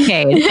a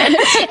decade.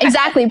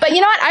 Exactly. But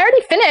you know what? I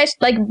already finished,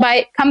 like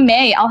by come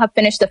May, I'll have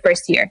finished the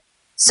first year.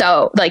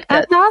 So like,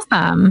 that's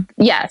awesome.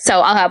 Yeah.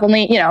 So I'll have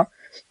only,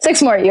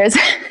 6 more years,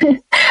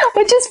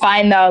 which is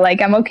fine though.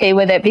 Like I'm okay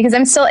with it because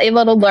I'm still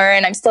able to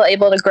learn. I'm still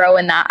able to grow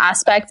in that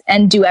aspect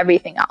and do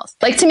everything else.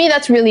 Like to me,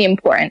 that's really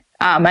important.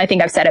 I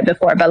think I've said it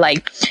before, but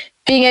like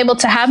being able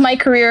to have my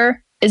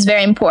career is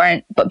very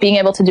important, but being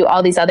able to do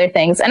all these other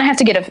things. And I have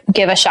to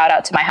give a shout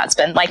out to my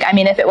husband. Like, I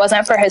mean, if it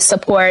wasn't for his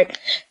support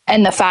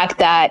and the fact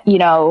that,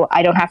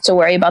 I don't have to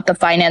worry about the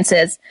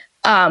finances,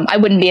 I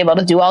wouldn't be able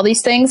to do all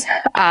these things.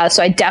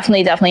 So I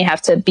definitely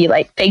have to be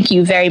like, thank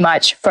you very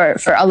much for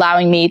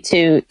allowing me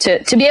to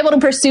be able to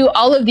pursue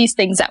all of these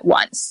things at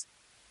once.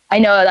 I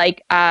know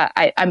like,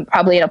 I'm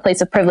probably in a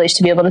place of privilege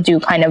to be able to do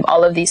kind of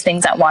all of these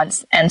things at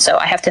once. And so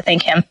I have to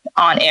thank him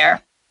on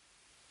air.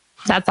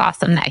 That's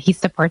awesome that he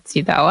supports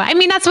you, though. I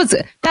mean, that's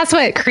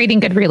what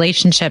creating good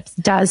relationships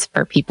does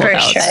for people. For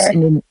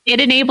sure. It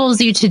enables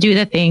you to do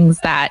the things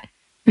that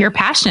you're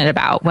passionate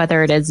about,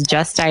 whether it is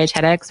just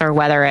dietetics or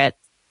whether it's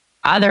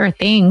other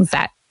things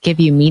that give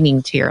you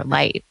meaning to your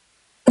life.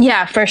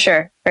 Yeah, for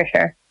sure. For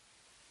sure.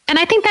 And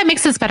I think that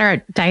makes us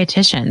better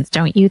dietitians,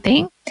 don't you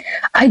think?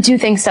 I do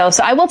think so.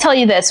 So I will tell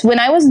you this. When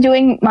I was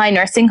doing my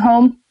nursing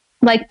home,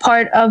 like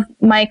part of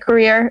my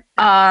career,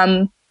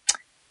 I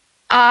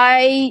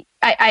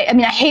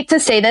mean, I hate to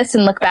say this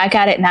and look back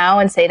at it now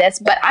and say this,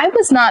 but I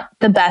was not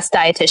the best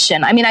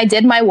dietitian. I mean, I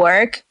did my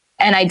work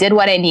and I did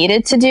what I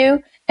needed to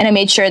do. And I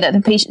made sure that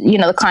the patient,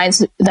 the clients,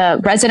 the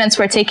residents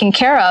were taken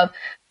care of.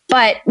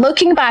 But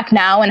looking back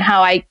now and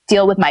how I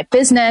deal with my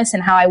business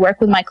and how I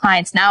work with my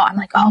clients now, I'm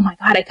like, oh my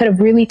God, I could have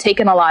really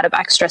taken a lot of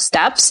extra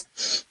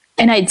steps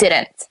and I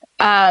didn't.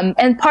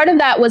 And part of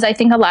that was, I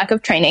think, a lack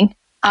of training.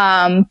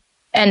 So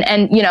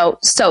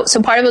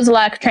part of it was a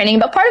lack of training,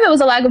 but part of it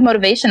was a lack of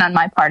motivation on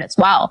my part as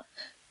well.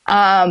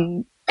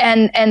 So,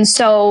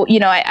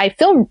 I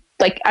feel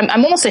like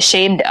I'm almost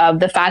ashamed of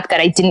the fact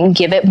that I didn't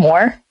give it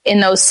more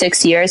in those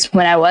 6 years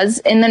when I was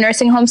in the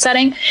nursing home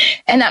setting.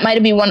 And that might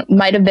have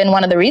been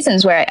one of the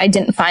reasons where I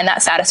didn't find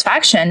that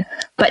satisfaction.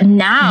 But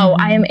now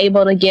I am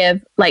able to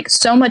give like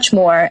so much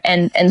more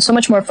and so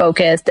much more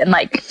focused and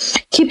like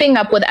keeping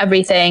up with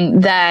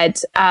everything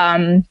that,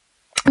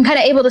 I'm kind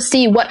of able to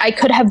see what I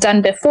could have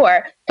done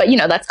before, but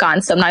that's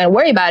gone. So I'm not going to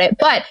worry about it,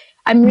 but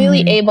I'm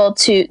really able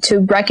to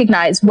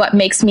recognize what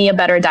makes me a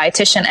better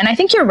dietitian. And I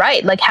think you're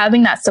right. Like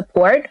having that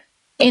support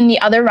in the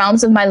other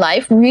realms of my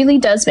life really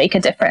does make a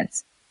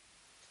difference.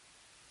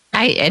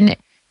 And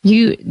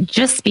you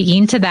just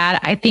speaking to that,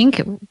 I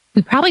think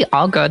we probably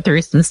all go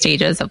through some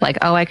stages of like,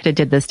 oh, I could have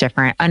did this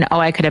different. And oh,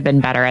 I could have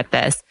been better at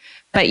this,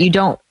 but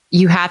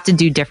you have to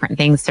do different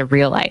things to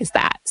realize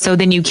that. So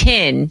then you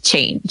can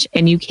change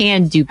and you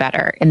can do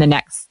better in the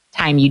next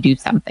time you do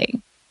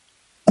something.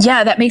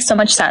 Yeah, that makes so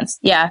much sense.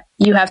 Yeah,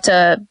 you have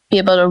to be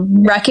able to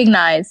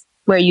recognize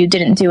where you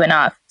didn't do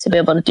enough to be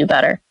able to do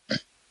better.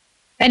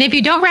 And if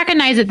you don't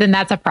recognize it, then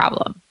that's a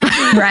problem.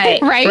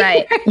 Right.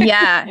 Right.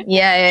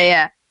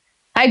 Yeah.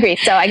 I agree.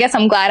 So I guess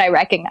I'm glad I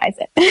recognize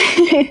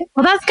it.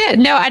 Well, that's good.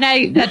 No,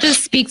 and that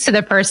just speaks to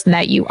the person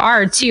that you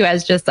are too,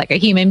 as just like a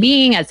human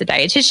being, as a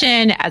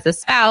dietitian, as a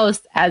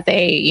spouse, as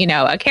a,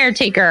 a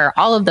caretaker,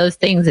 all of those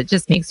things. It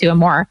just makes you a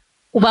more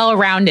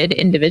well-rounded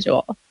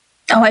individual.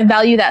 Oh, I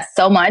value that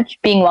so much,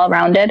 being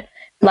well-rounded.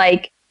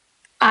 Like,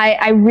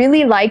 I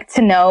really like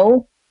to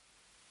know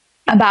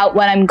about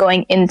what I'm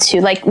going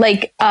into.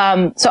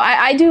 So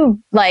I do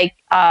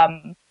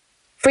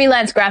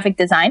freelance graphic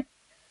design.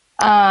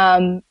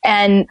 And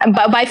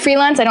by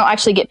freelance, I don't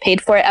actually get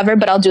paid for it ever,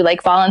 but I'll do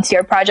like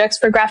volunteer projects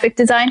for graphic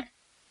design.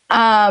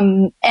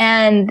 And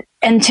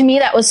to me,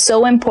 that was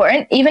so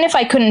important. Even if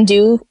I couldn't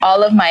do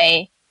all of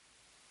my,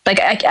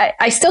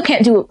 I still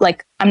can't do,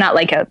 I'm not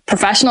like a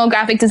professional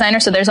graphic designer.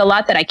 So there's a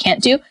lot that I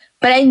can't do,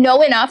 but I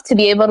know enough to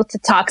be able to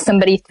talk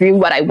somebody through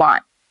what I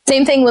want.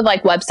 Same thing with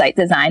like website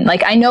design.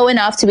 Like, I know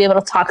enough to be able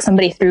to talk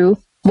somebody through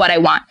what I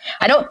want.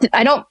 I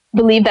don't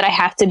believe that I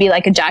have to be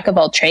like a jack of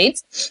all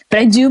trades, but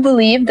I do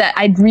believe that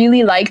I'd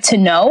really like to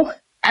know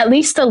at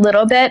least a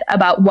little bit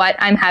about what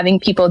I'm having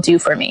people do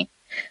for me.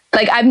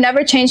 Like, I've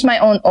never changed my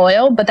own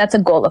oil, but that's a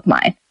goal of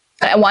mine.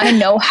 I want to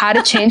know how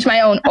to change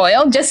my own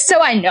oil just so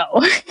I know,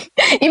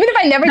 even if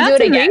I never do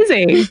it again.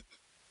 Amazing.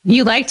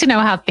 You like to know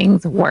how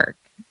things work.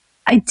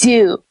 I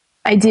do.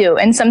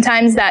 And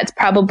sometimes that's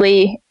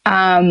probably,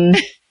 can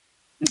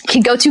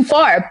go too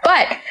far,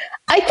 but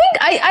I think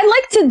I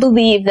like to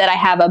believe that I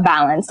have a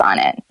balance on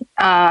it.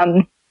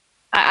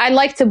 I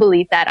like to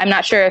believe that. I'm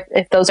not sure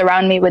if those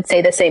around me would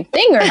say the same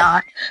thing or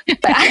not,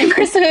 but I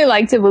personally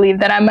like to believe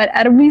that I'm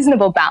at a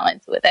reasonable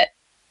balance with it.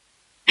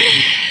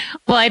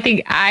 Well, I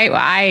think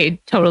I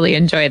totally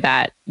enjoy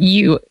that.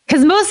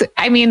 Because most of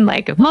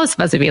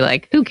us would be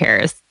like, who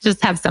cares?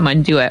 Just have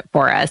someone do it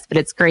for us. But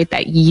it's great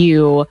that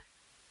you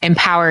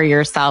empower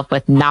yourself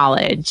with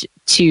knowledge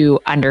to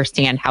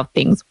understand how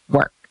things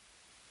work.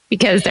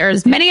 Because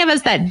there's many of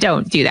us that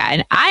don't do that.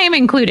 And I am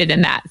included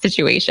in that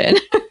situation.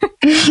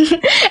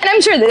 And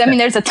I'm sure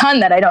there's a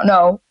ton that I don't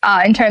know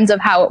in terms of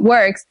how it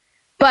works.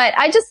 But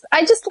I just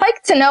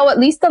like to know at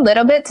least a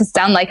little bit to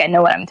sound like I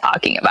know what I'm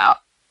talking about.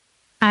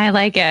 I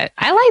like it.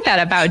 I like that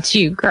about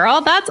you,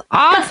 girl. That's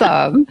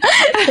awesome.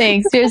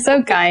 Thanks. You're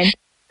so kind.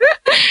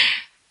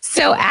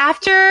 So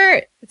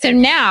after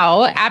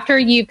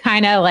you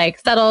kind of like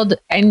settled,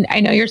 and I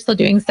know you're still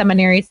doing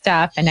seminary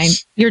stuff, and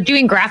you're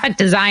doing graphic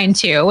design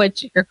too,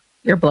 which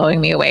you're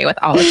blowing me away with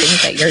all the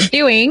things that you're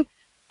doing.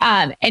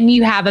 And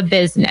you have a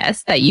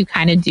business that you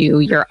kind of do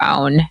your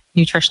own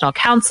nutritional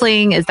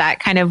counseling. Is that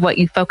kind of what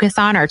you focus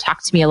on, or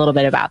talk to me a little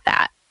bit about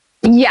that?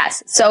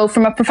 Yes. So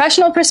from a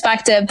professional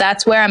perspective,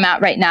 that's where I'm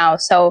at right now.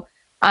 So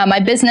my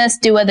business,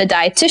 Dua the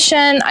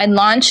Dietitian, I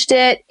launched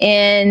it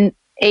in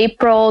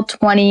April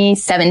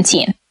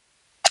 2017.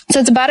 So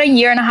it's about a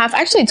year and a half.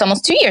 Actually, it's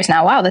almost 2 years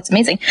now. Wow, that's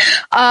amazing.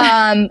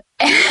 So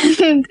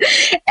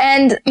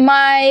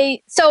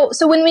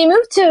when we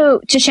moved to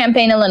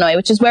Champaign, Illinois,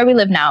 which is where we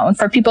live now, and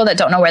for people that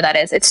don't know where that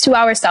is, it's 2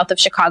 hours south of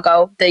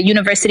Chicago. The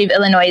University of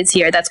Illinois is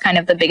here. That's kind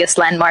of the biggest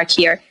landmark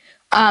here.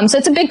 So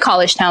it's a big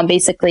college town,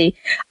 basically.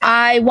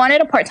 I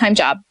wanted a part-time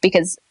job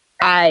because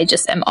I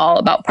just am all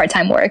about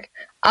part-time work.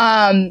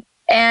 And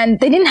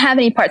they didn't have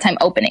any part-time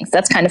openings.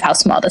 That's kind of how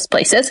small this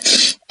place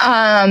is.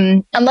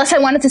 Unless I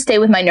wanted to stay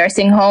with my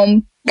nursing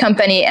home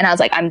company. And I was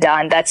like, I'm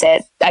done. That's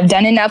it. I've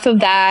done enough of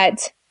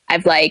that.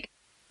 I've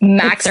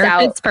maxed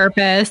out its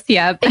purpose.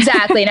 Yep.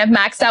 Exactly. And I've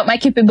maxed out my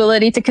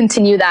capability to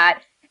continue that.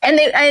 And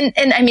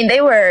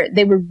they were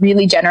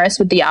really generous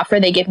with the offer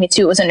they gave me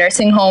too. It was a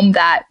nursing home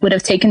that would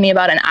have taken me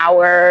about an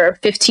hour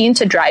 15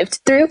 to drive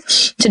to.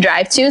 So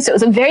it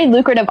was a very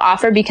lucrative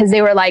offer because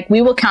they were like,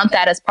 we will count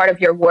that as part of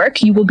your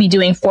work. You will be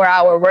doing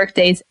 4-hour work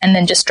days and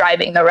then just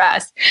driving the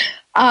rest.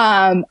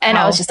 I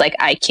was just like,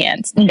 I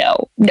can't.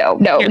 No.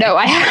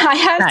 I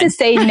have to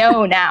say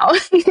no now.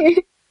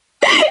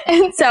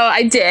 And so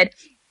I did.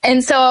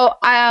 And so,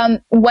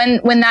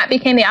 when that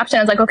became the option,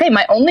 I was like, okay,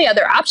 my only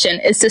other option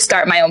is to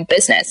start my own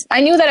business. I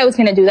knew that I was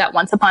going to do that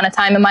once upon a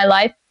time in my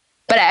life,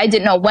 but I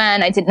didn't know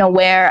when, I didn't know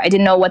where, I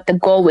didn't know what the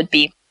goal would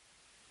be.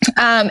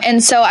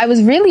 And so I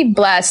was really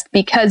blessed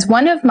because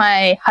one of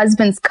my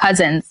husband's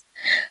cousins,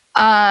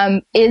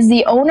 is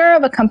the owner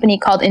of a company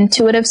called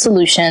Intuitive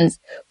Solutions,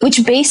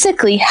 which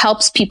basically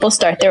helps people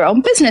start their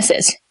own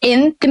businesses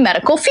in the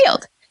medical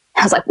field.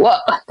 I was like, whoa,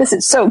 this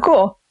is so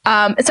cool.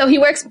 So he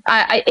works,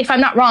 if I'm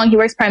not wrong, he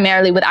works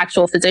primarily with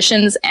actual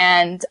physicians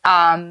and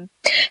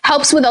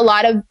helps with a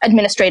lot of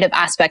administrative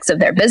aspects of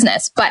their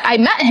business. But I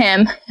met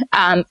him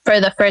for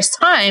the first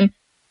time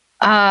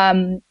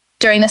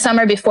during the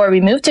summer before we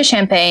moved to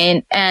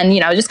Champaign, and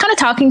just kind of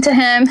talking to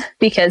him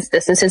because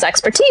this is his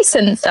expertise,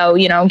 and so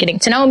getting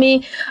to know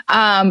me.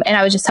 And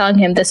I was just telling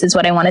him this is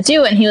what I want to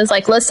do, and he was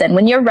like, "Listen,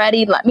 when you're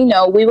ready, let me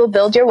know. We will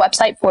build your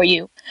website for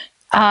you."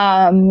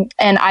 and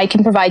I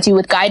can provide you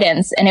with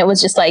guidance. And it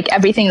was just like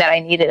everything that I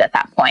needed at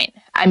that point.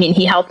 I mean,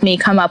 he helped me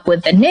come up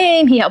with the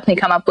name. He helped me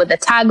come up with the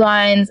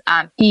taglines.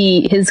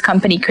 His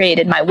company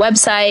created my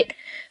website.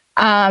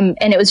 And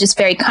it was just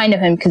very kind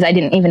of him because I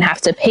didn't even have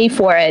to pay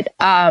for it.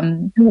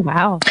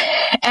 Wow.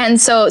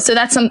 And so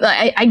that's something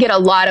I get a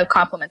lot of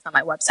compliments on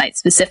my website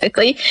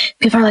specifically.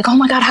 People are like, "Oh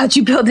my God, how'd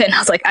you build it?" And I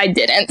was like, "I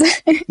didn't."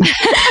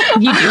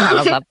 You do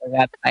have a lovely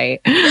website.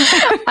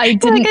 I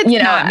didn't,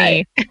 like not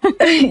me.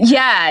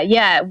 Yeah,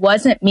 it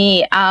wasn't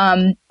me.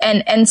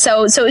 And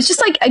so it's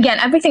just like, again,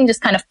 everything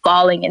just kind of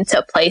falling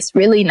into place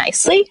really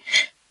nicely.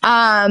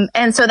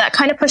 And so that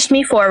kind of pushed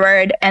me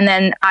forward. And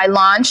then I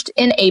launched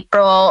in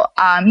April.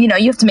 You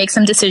have to make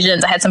some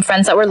decisions. I had some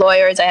friends that were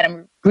lawyers. I had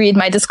them read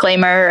my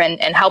disclaimer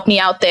and help me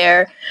out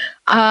there.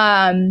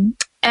 And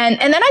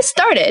then I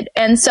started.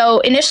 And so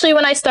initially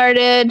when I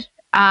started,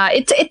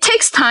 it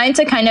takes time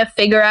to kind of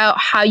figure out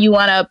how you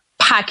want to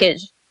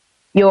package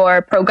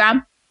your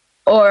program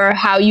or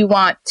how you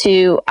want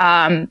to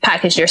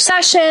package your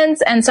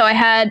sessions. And so I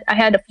had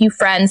a few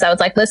friends. I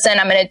was like, listen,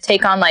 I'm going to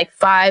take on like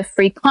 5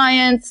 free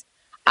clients.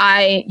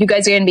 You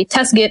guys are going to be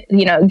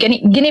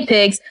guinea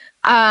pigs.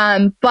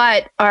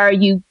 But are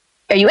you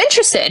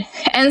interested?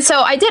 And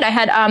so I did. I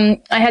had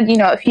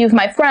a few of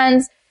my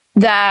friends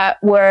that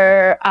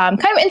were kind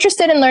of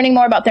interested in learning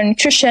more about their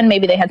nutrition.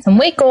 Maybe they had some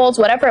weight goals,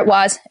 whatever it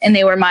was, and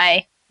they were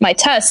my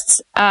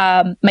test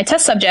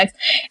subjects,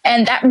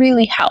 and that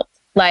really helped.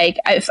 Like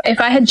if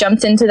I had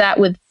jumped into that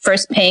with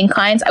first paying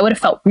clients, I would have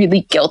felt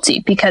really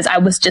guilty because I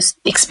was just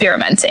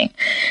experimenting.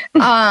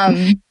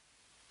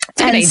 It's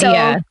a good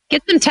idea.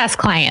 Get some test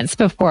clients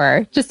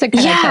before just to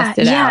kind of test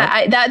it out.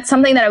 Yeah, that's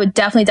something that I would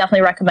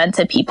definitely recommend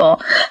to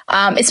people,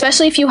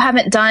 especially if you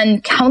haven't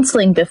done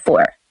counseling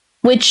before,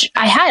 which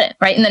I hadn't,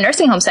 right? In the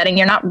nursing home setting,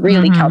 you're not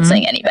really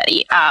counseling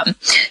anybody.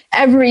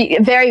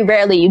 Very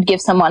rarely you'd give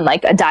someone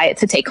like a diet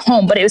to take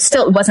home, but it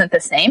wasn't the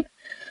same.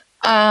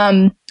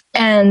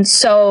 And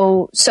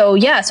so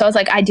I was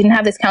like, I didn't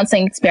have this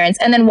counseling experience.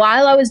 And then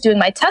while I was doing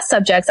my test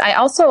subjects, I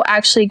also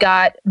actually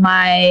got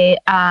my,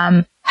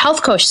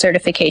 health coach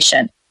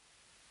certification,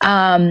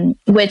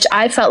 which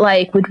I felt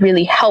like would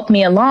really help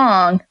me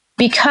along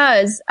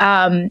because,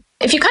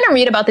 if you kind of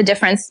read about the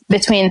difference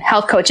between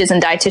health coaches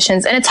and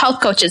dietitians, and it's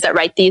health coaches that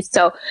write these,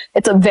 so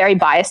it's a very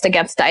biased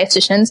against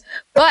dietitians,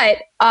 but,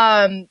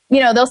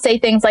 they'll say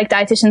things like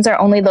dietitians are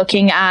only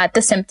looking at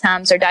the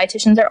symptoms or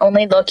dietitians are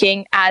only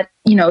looking at,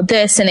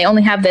 this, and they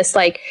only have this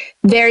like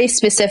very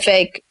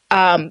specific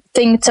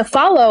thing to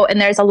follow.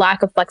 And there's a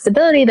lack of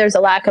flexibility. There's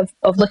a lack of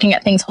looking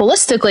at things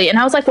holistically. And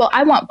I was like, well,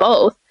 I want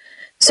both.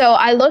 So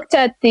I looked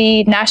at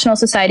the National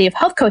Society of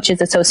Health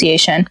Coaches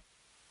Association.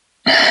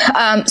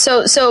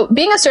 So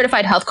being a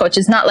certified health coach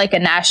is not like a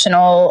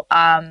national,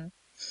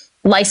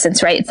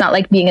 license, right? It's not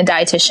like being a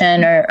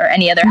dietitian or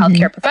any other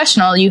healthcare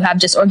professional. You have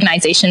just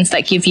organizations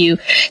that give you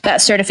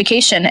that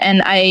certification.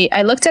 And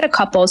I looked at a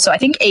couple. So I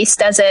think ACE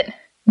does it.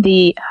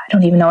 I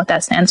don't even know what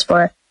that stands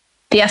for.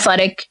 The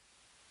athletic,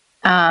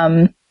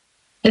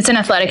 it's an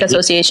athletic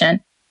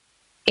association.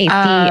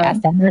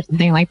 ACSM or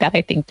something like that,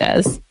 I think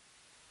does.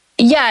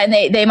 Yeah, and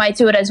they might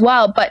do it as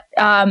well. But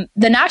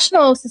the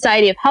National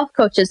Society of Health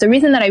Coaches, the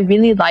reason that I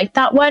really like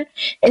that one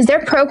is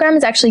their program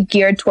is actually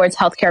geared towards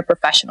healthcare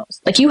professionals.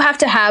 Like you have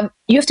to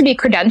be a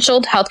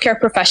credentialed healthcare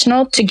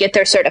professional to get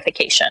their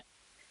certification.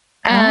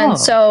 And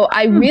so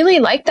I really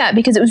like that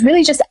because it was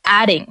really just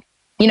adding.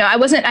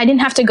 I didn't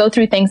have to go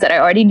through things that I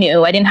already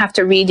knew. I didn't have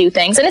to redo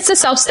things. And it's a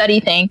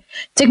self-study thing.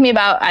 It took me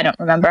about, I don't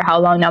remember how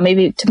long now,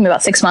 maybe it took me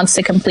about 6 months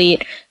to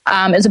complete.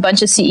 It was a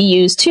bunch of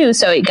CEUs too.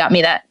 So it got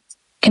me that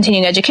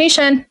continuing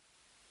education.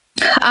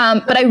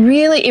 But it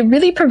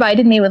really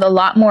provided me with a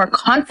lot more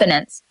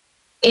confidence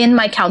in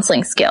my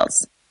counseling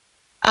skills.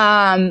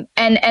 And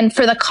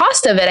for the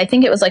cost of it, I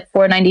think it was like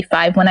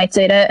 $4.95 when I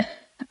did it.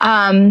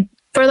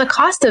 For the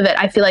cost of it,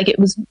 I feel like it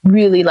was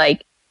really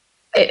like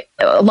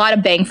a lot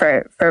of bang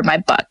for my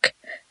buck.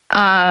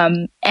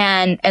 And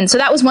so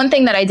that was one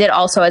thing that I did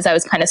also as I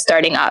was kind of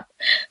starting up.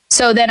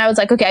 So then I was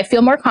like, okay, I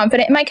feel more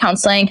confident in my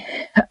counseling.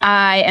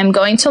 I am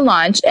going to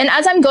launch. And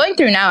as I'm going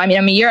through now, I mean,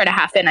 I'm a year and a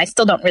half in, I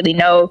still don't really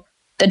know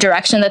the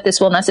direction that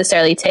this will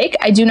necessarily take.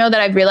 I do know that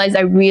I've realized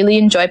I really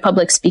enjoy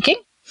public speaking.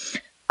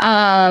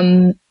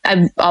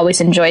 I've always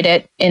enjoyed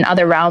it in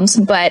other realms,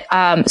 but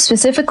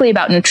specifically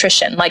about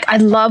nutrition. Like I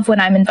love when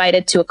I'm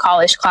invited to a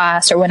college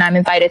class or when I'm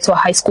invited to a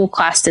high school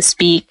class to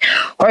speak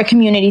or a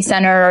community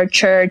center or a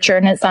church or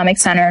an Islamic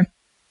center.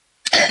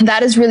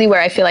 That is really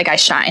where I feel like I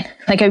shine.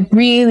 Like I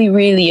really,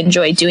 really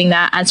enjoy doing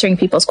that, answering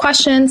people's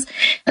questions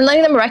and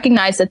letting them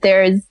recognize that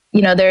there's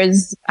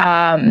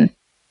a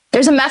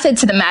method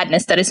to the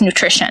madness that is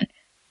nutrition.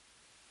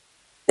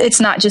 It's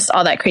not just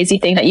all that crazy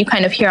thing that you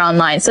kind of hear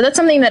online. So that's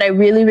something that I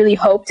really, really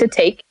hope to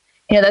take.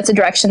 That's a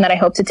direction that I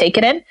hope to take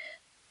it in.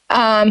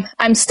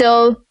 I'm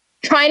still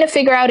trying to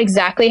figure out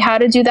exactly how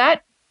to do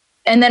that.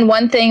 And then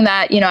one thing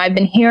that, I've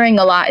been hearing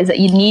a lot is that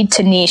you need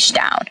to niche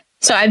down.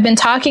 So I've been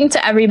talking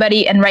to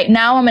everybody, and right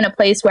now I'm in a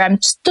place where I'm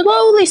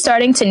slowly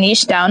starting to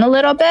niche down a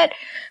little bit.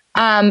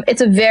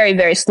 It's a very,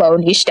 very slow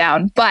niche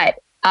down, but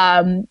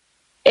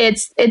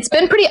it's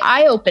been pretty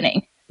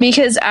eye-opening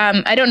because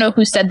I don't know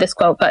who said this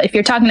quote, but if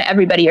you're talking to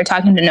everybody, you're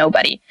talking to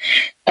nobody.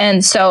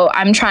 And so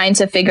I'm trying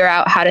to figure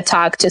out how to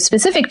talk to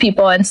specific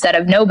people instead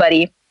of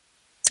nobody.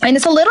 And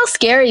it's a little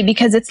scary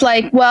because it's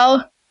like,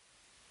 well,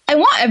 I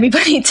want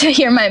everybody to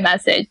hear my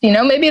message. You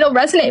know, maybe it'll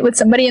resonate with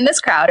somebody in this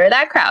crowd or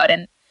that crowd.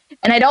 And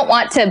I don't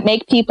want to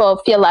make people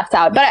feel left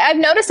out. But I've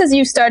noticed as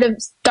you start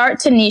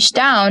to niche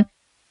down,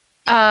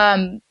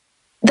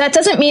 that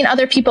doesn't mean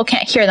other people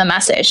can't hear the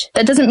message.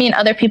 That doesn't mean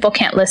other people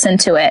can't listen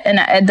to it.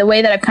 And the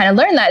way that I've kind of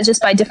learned that is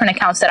just by different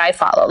accounts that I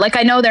follow. Like,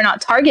 I know they're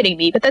not targeting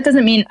me, but that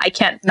doesn't mean I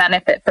can't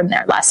benefit from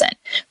their lesson,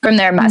 from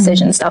their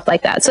message and stuff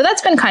like that. So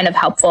that's been kind of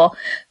helpful.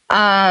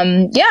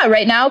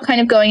 Right now,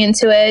 kind of going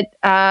into it,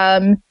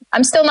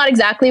 I'm still not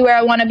exactly where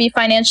I want to be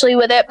financially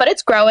with it, but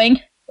it's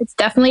growing. It's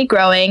definitely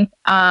growing.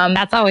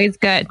 That's always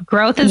good.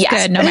 Growth is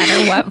good no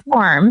matter what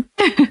form.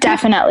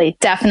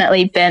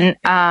 Definitely been,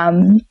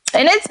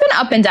 and it's been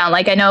up and down.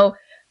 Like, I know,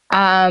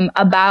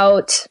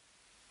 about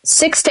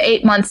 6 to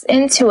 8 months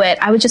into it,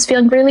 I was just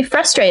feeling really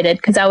frustrated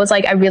because I was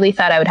like, I really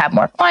thought I would have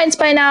more clients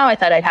by now. I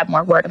thought I'd have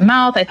more word of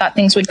mouth. I thought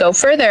things would go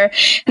further.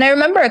 And I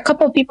remember a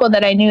couple of people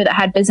that I knew that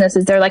had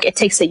businesses. They're like, it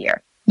takes a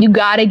year. You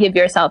got to give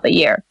yourself a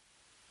year.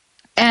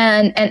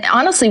 And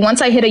honestly,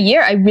 once I hit a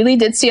year, I really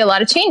did see a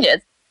lot of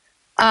changes.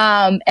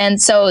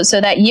 And so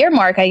that year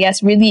mark, I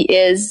guess, really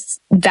is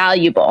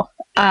valuable.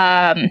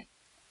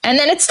 And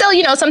then it's still,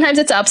 you know, sometimes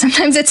it's up,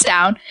 sometimes it's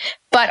down,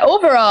 but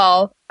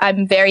overall,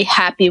 I'm very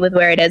happy with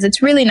where it is.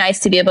 It's really nice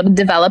to be able to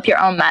develop your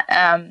own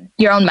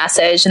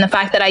message. And the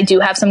fact that I do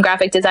have some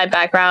graphic design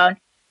background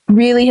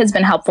really has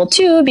been helpful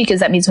too, because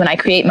that means when I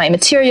create my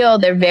material,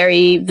 they're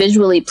very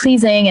visually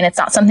pleasing and it's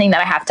not something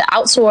that I have to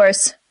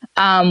outsource,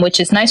 which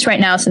is nice right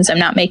now since I'm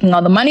not making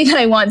all the money that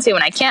I want to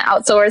and I can't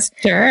outsource.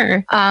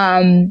 Sure.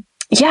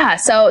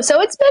 So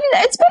it's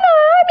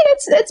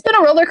been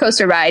a roller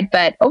coaster ride,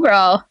 but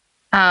overall,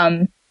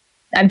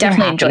 I've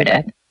definitely enjoyed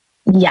it.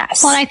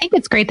 Yes. Well, and I think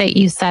it's great that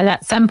you said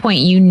at some point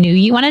you knew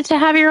you wanted to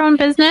have your own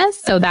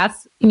business. So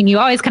you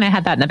always kind of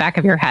had that in the back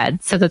of your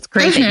head. So that's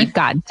great that you've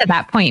gotten to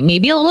that point,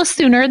 maybe a little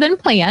sooner than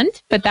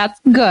planned, but that's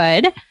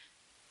good.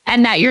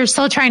 And that you're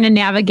still trying to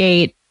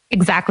navigate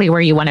exactly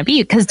where you want to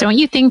be. Because don't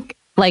you think,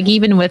 like,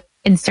 even with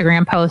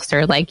Instagram posts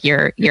or like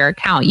your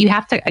account, you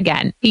have to,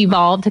 again,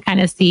 evolve to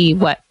kind of see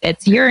what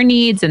it's your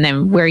needs and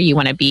then where you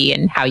want to be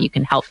and how you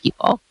can help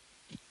people.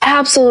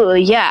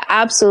 Absolutely. Yeah,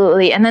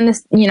 absolutely. And then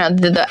this, you know,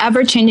 the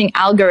ever-changing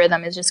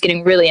algorithm is just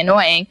getting really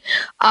annoying,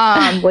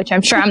 which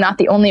I'm sure I'm not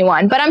the only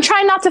one, but I'm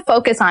trying not to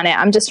focus on it.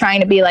 I'm just trying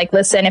to be like,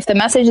 listen, if the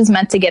message is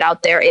meant to get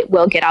out there, it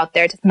will get out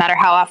there. It doesn't matter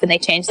how often they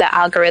change that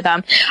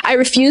algorithm. I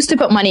refuse to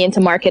put money into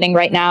marketing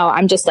right now.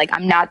 I'm just like,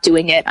 I'm not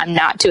doing it. I'm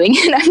not doing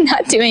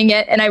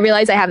it. And I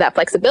realize I have that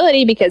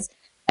flexibility because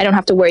I don't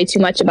have to worry too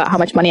much about how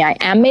much money I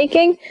am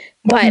making.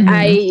 But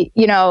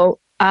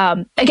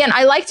again,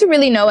 I like to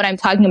really know what I'm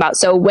talking about.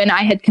 So when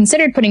I had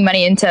considered putting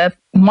money into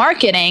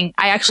marketing,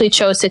 I actually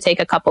chose to take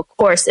a couple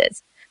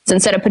courses. So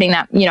instead of putting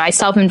that, you know, I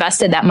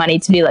self-invested that money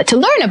to be like, to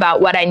learn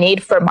about what I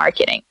need for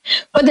marketing.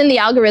 But then the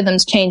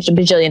algorithms changed a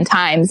bajillion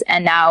times.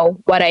 And now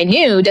what I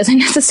knew doesn't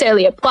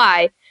necessarily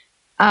apply.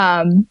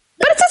 But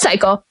it's a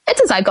cycle.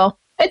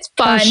 It's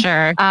fun. For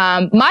sure.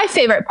 My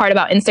favorite part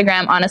about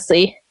Instagram,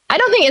 honestly, I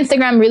don't think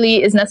Instagram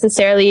really is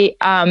necessarily,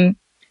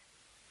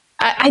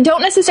 I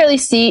don't necessarily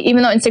see,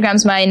 even though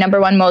Instagram's my number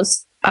one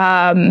most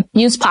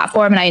used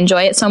platform and I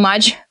enjoy it so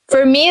much,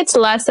 for me, it's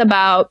less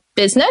about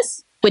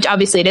business, which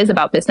obviously it is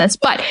about business,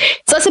 but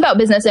it's less about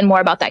business and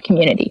more about that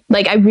community.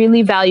 Like, I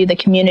really value the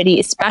community,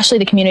 especially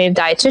the community of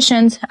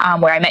dietitians,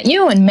 where I met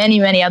you and many,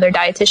 many other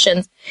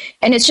dietitians.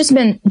 And it's just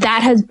been,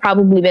 that has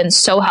probably been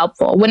so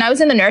helpful. When I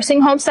was in the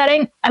nursing home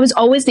setting, I was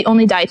always the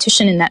only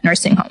dietitian in that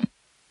nursing home.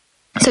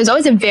 So it was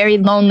always a very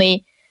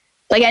lonely,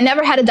 like, I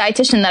never had a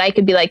dietitian that I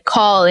could be like,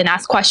 call and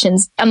ask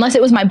questions unless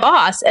it was my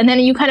boss. And then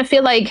you kind of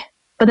feel like,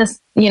 but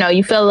this, you know,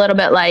 you feel a little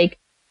bit like,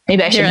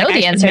 maybe I should know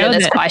the answer to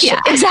this question.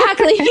 Yeah.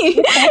 Exactly.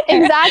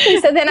 Exactly.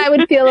 So then I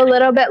would feel a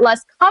little bit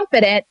less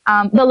confident.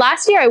 The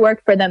last year I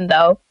worked for them,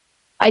 though,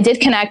 I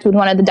did connect with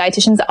one of the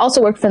dietitians that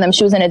also worked for them.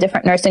 She was in a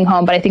different nursing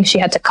home, but I think she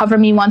had to cover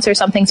me once or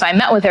something. So I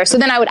met with her. So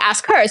then I would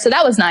ask her. So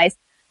that was nice.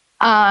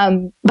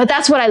 But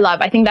that's what I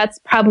love. I think that's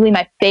probably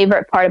my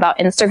favorite part about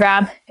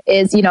Instagram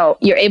is, you know,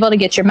 you're able to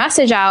get your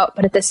message out,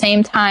 but at the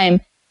same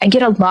time, I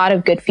get a lot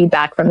of good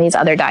feedback from these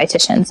other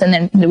dietitians. And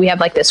then we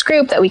have like this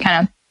group that we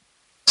kind of,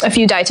 a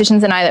few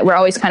dietitians and I, that we're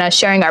always kind of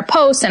sharing our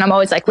posts. And I'm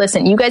always like,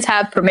 listen, you guys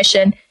have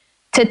permission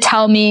to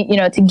tell me, you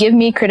know, to give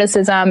me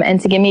criticism and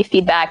to give me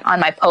feedback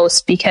on my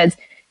posts, because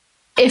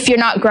if you're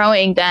not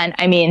growing, then,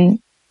 I mean,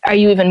 are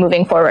you even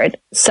moving forward?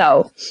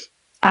 So,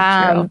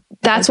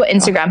 that's what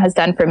Instagram has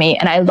done for me,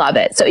 and I love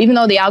it. So even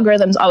though the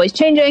algorithm's always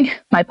changing,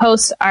 my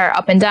posts are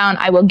up and down.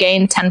 I will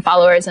gain 10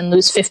 followers and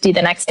lose 50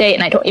 the next day,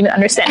 and I don't even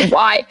understand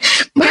why.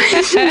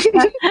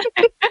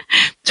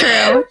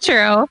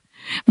 True.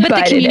 But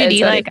the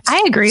community, like,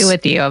 I agree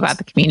with you about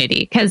the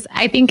community, because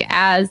I think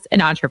as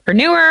an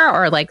entrepreneur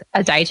or like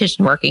a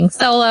dietitian working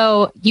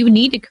solo, you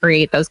need to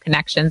create those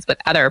connections with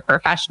other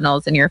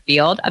professionals in your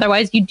field.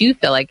 Otherwise, you do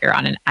feel like you're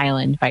on an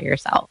island by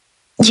yourself.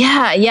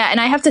 Yeah. Yeah. And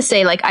I have to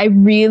say, like, I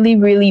really,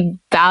 really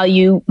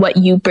value what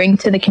you bring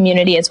to the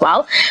community as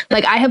well.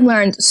 Like, I have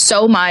learned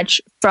so much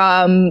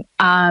from,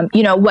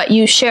 what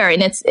you share.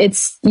 And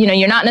it's,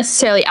 you're not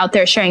necessarily out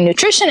there sharing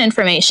nutrition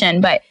information,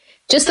 but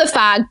just the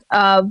fact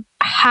of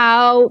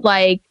how,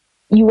 like,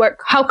 you work,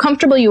 how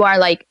comfortable you are,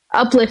 like,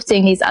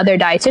 uplifting these other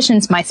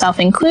dietitians, myself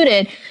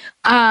included,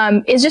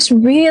 is just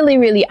really,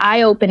 really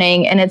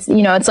eye-opening. And it's,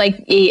 it's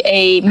like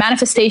a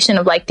manifestation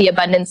of, like, the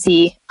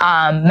abundancy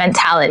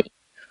mentality,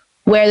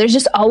 where there's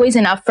just always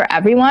enough for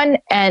everyone.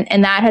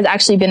 And that has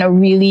actually been a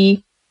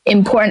really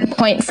important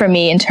point for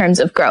me in terms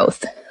of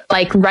growth.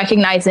 Like,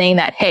 recognizing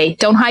that, hey,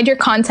 don't hide your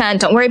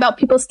content. Don't worry about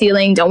people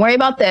stealing. Don't worry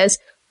about this.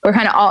 We're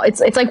kind of all,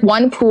 it's like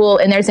one pool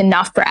and there's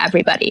enough for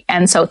everybody.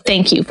 And so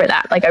thank you for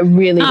that. Like, I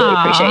really, really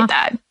appreciate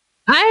that.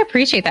 I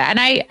appreciate that. And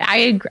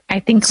I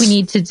think we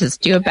need to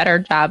just do a better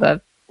job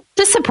of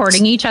just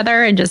supporting each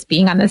other and just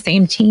being on the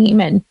same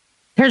team. And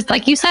there's,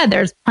 like you said,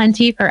 there's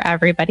plenty for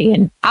everybody.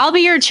 And I'll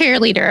be your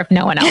cheerleader if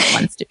no one else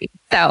wants to be.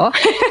 So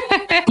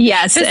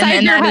yes,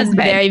 and that is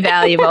very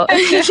valuable.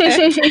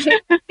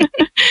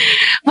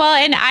 Well,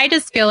 and I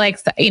just feel like,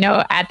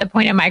 at the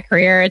point in my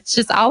career, it's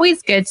just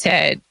always good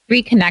to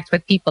reconnect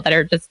with people that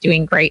are just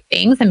doing great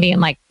things and being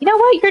like, you know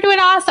what, you're doing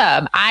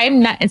awesome. I'm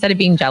not, instead of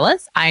being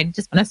jealous, I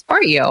just want to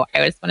support you.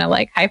 I just want to,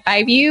 like, high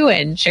five you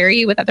and share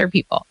you with other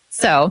people.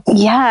 So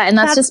yeah, and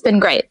that's just been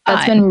great.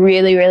 That's been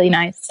really, really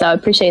nice. So I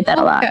appreciate that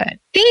a lot. Good.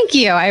 Thank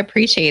you. I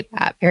appreciate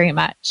that very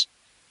much.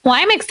 Well,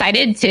 I'm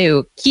excited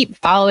to keep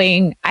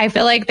following. I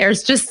feel like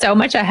there's just so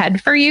much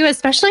ahead for you,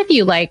 especially if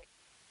you like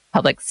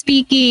public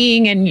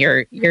speaking and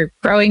you're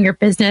growing your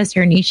business,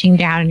 you're niching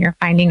down and you're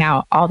finding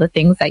out all the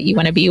things that you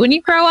want to be when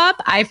you grow up.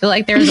 I feel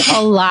like there's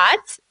a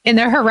lot in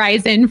the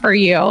horizon for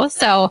you.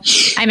 So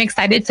I'm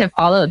excited to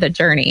follow the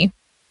journey.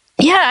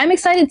 Yeah, I'm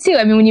excited too.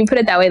 I mean, when you put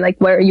it that way, like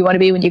where you want to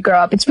be when you grow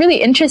up, it's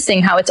really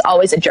interesting how it's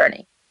always a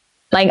journey.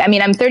 Like, I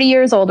mean, I'm 30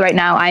 years old right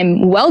now.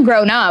 I'm well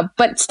grown up,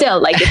 but still,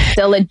 like, it's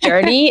still a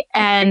journey.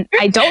 And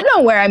I don't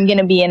know where I'm going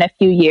to be in a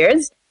few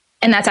years.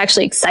 And that's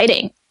actually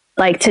exciting.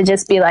 Like, to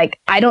just be like,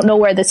 I don't know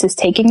where this is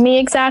taking me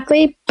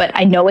exactly, but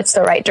I know it's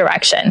the right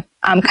direction.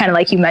 Kind of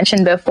like you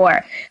mentioned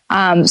before.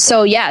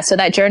 So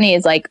that journey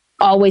is, like,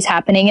 always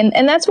happening.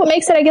 And that's what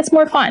makes it, I guess,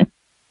 more fun.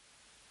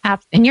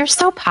 And you're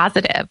so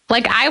positive.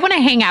 Like, I want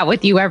to hang out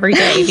with you every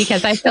day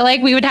because I feel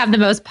like we would have the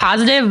most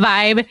positive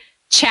vibe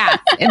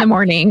chat in the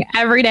morning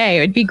every day.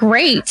 It would be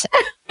great.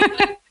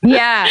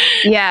 Yeah.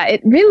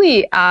 It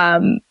really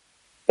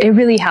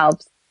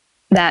helps,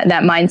 that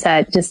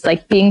mindset, just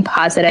like being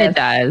positive. It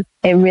does.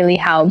 It really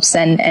helps.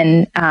 And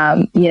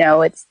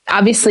it's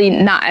obviously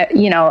not, I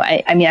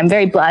mean, I'm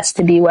very blessed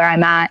to be where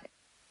I'm at.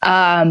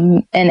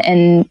 And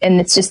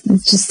it's just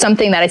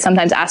something that I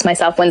sometimes ask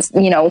myself when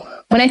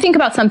I think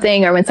about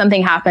something or when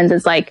something happens,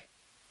 it's like,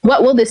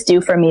 what will this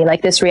do for me?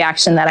 Like, this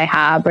reaction that I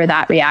have, or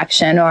that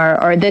reaction,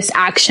 or this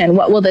action,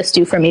 what will this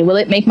do for me? Will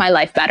it make my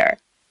life better?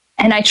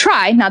 And I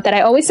try, not that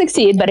I always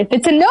succeed, but if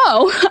it's a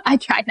no, I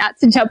try not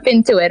to jump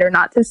into it or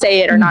not to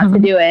say it or not to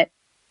do it.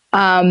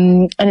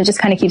 And it just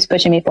kind of keeps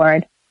pushing me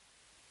forward.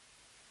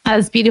 That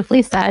was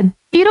beautifully said.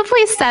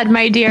 Beautifully said,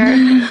 my dear.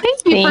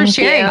 Thank you for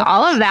sharing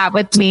all of that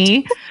with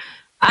me.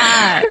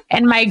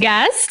 And my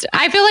guest,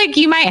 I feel like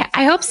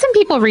I hope some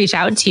people reach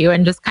out to you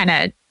and just kind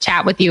of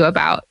chat with you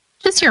about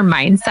just your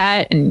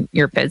mindset and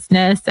your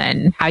business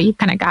and how you've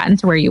kind of gotten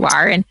to where you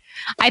are. And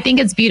I think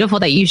it's beautiful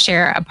that you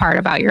share a part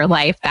about your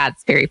life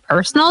that's very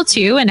personal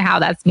too, and how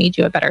that's made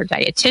you a better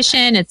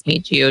dietitian. It's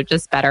made you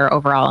just better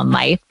overall in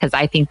life, because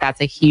I think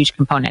that's a huge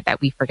component that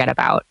we forget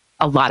about,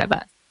 a lot of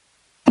us.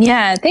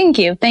 Yeah, thank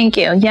you.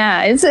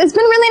 Yeah, it's been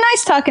really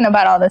nice talking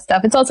about all this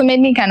stuff. It's also made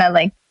me kind of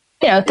like,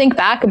 think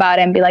back about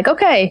it and be like,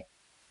 okay,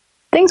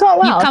 things went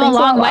well. You've come a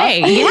long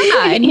way.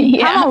 Yeah. And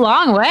you've come a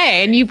long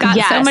way, and you've got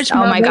so much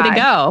more way to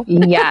go.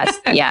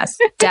 Yes.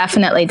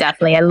 Definitely.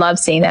 I love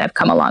seeing that I've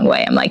come a long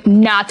way. I'm like,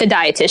 not the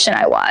dietitian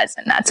I was,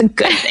 and that's a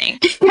good thing.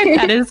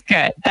 That is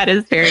good. That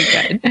is very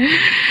good.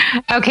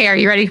 Okay. Are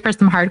you ready for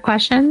some hard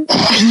questions?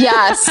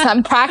 Yes.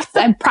 I've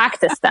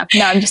practiced them.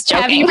 No, I'm just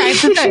joking. Have you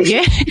practiced them?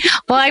 Yeah.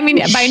 Well, I mean,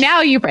 by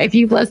now if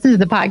you've listened to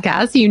the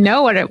podcast, you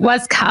know what it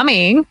was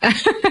coming.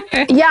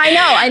 Yeah,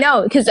 I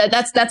know. Because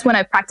that's when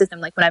I've practiced them.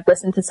 Like, when I've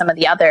listened to some of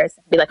the others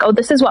and be like, oh,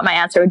 this is what my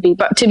answer would be.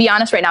 But to be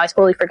honest, right now, I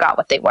totally forgot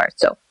what they were.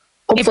 So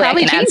hopefully I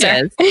can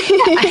answer.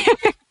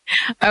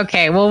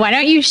 Okay. Well, why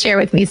don't you share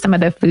with me some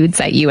of the foods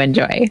that you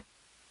enjoy?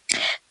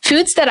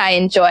 Foods that I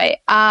enjoy.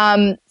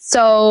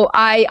 So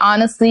I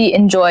honestly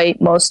enjoy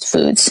most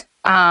foods.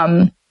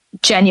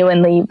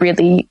 Genuinely,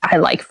 really, I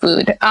like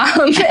food. And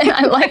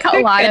I like a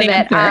lot of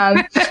it.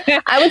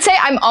 I would say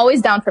I'm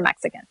always down for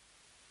Mexican.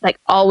 Like,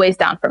 always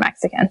down for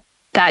Mexican.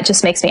 That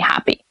just makes me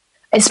happy,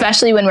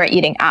 especially when we're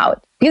eating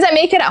out, because I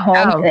make it at home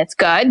and it's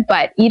good,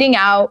 but eating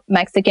out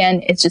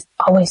Mexican is just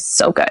always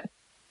so good.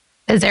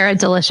 Is there a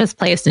delicious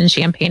place in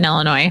Champaign,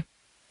 Illinois?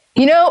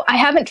 You know, I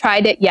haven't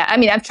tried it yet. I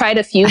mean, I've tried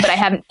a few, but I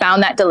haven't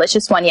found that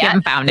delicious one yet.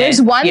 There's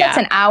one that's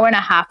an hour and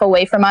a half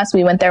away from us.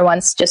 We went there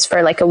once just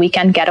for like a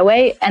weekend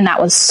getaway, and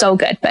that was so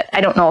good. But I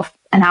don't know if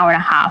an hour and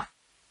a half.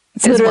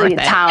 It's literally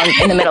a town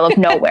in the middle of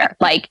nowhere.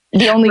 Like,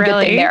 the only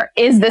good thing there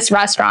is this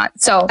restaurant.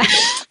 So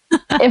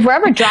if we're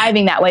ever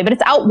driving that way, but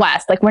it's out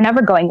west, like we're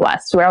never going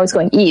west. We're always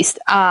going east.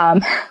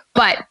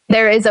 But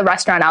there is a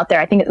restaurant out there.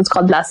 I think it was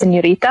called La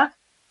Señorita.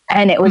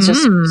 And it was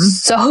just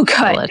so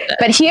good. Delicious.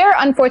 But here,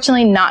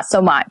 unfortunately, not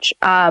so much.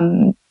 My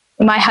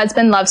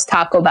husband loves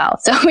Taco Bell.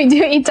 So we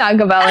do eat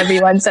Taco Bell every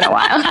once in a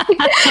while.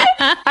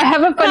 I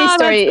have a funny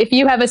story if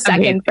you have a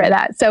second for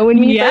that. So when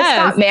we first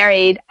got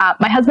married,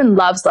 my husband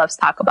loves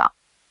Taco Bell.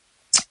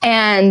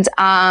 And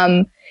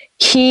I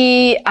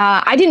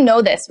didn't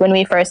know this when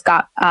we first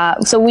got,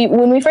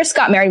 when we first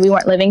got married, we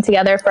weren't living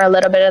together for a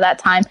little bit of that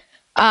time.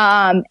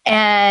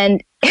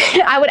 And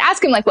I would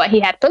ask him like what he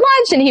had for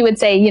lunch, and he would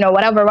say, you know,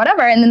 whatever.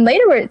 And then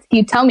later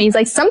he'd tell me, he's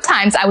like,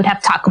 sometimes I would have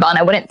Taco Bell and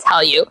I wouldn't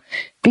tell you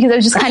because I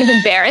was just kind of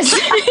embarrassed.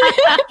 And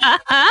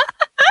I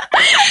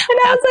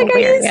was like,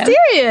 hilarious. Are you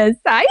serious?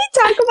 I eat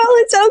Taco Bell.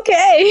 It's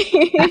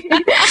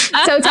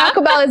okay. So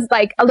Taco Bell is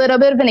like a little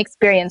bit of an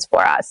experience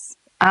for us.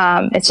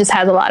 It just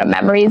has a lot of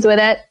memories with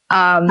it.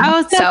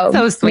 That's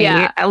so sweet.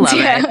 Yeah. I love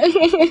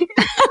it.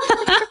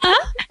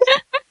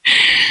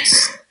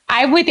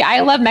 I'm with you.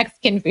 I love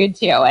Mexican food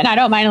too. And I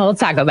don't mind a little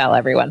Taco Bell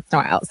every once in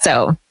a while.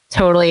 So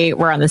totally,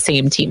 we're on the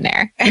same team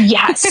there.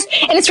 Yes.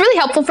 And it's really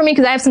helpful for me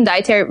because I have some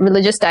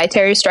religious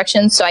dietary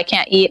restrictions. So I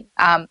can't eat,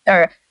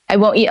 or I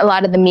won't eat a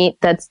lot of the meat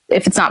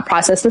if it's not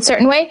processed a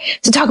certain way.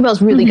 So Taco Bell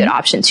is a really good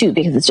option too,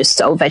 because it's just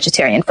so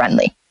vegetarian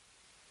friendly.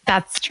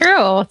 That's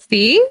true.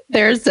 See,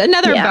 there's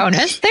another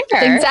bonus there.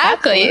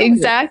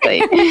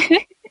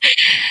 Exactly.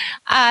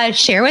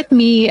 Share with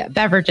me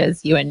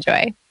beverages you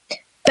enjoy.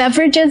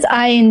 Beverages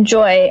I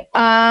enjoy.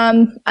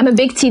 I'm a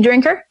big tea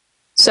drinker,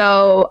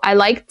 so I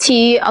like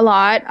tea a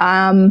lot.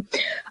 I'm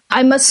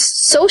a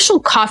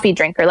social coffee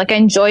drinker. Like, I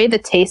enjoy the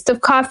taste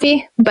of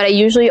coffee, but I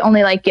usually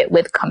only like it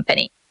with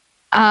company.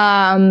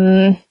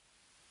 I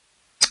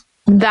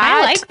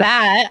like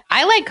that.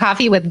 I like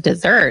coffee with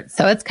dessert.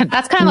 So that's kind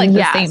of like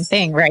the same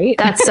thing, right?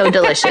 That's so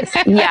delicious.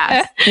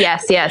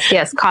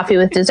 Yes. Coffee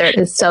with dessert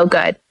is so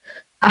good.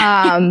 But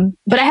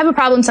I have a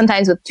problem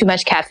sometimes with too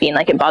much caffeine.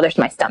 Like, it bothers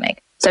my stomach.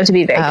 So I have to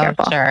be very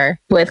careful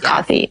with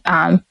coffee.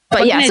 But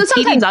so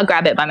sometimes I'll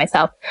grab it by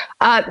myself.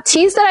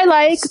 Teas that I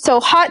like.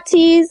 So hot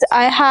teas,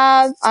 I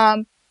have,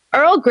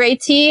 Earl Grey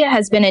tea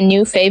has been a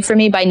new fave for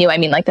me. By new, I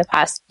mean like the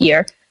past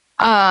year.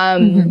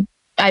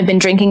 I've been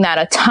drinking that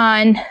a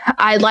ton.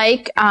 I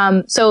like,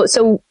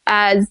 so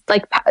as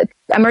like,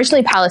 I'm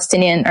originally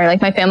Palestinian, or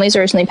like my family's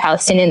originally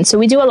Palestinian. So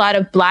we do a lot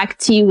of black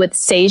tea with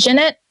sage in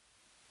it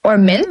or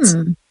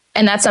mint.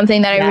 And that's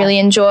something that I really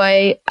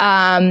enjoy.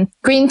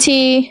 Green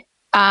tea.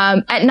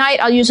 At night,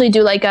 I'll usually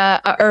do like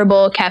a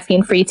herbal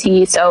caffeine-free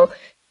tea. So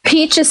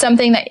peach is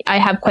something that I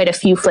have quite a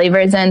few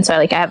flavors in. So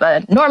I have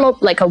a normal,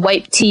 like a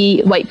white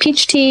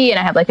peach tea, and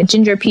I have like a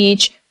ginger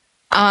peach.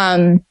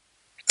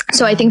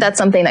 So I think that's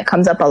something that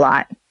comes up a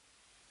lot.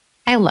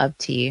 I love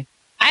tea.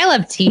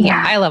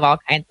 Yeah. I love all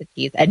kinds of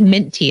teas. And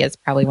mint tea is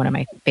probably one of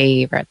my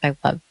favorites. I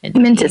love mint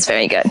tea. Mint is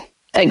very good.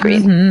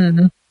 Agreed.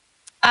 Do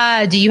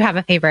you have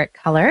a favorite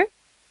color?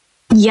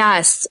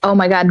 Yes. Oh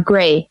my God.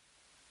 Gray.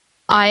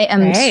 I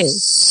am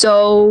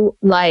so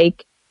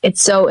like,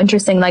 it's so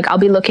interesting. Like, I'll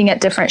be looking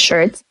at different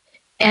shirts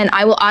and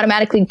I will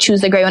automatically choose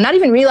the gray one, not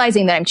even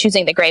realizing that I'm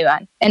choosing the gray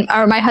one.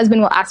 Or my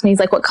husband will ask me, he's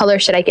like, what color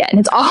should I get? And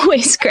it's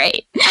always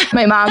gray.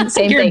 My mom,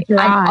 same thing.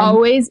 I'm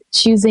always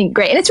choosing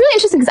gray. And it's really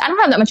interesting because I don't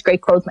have that much gray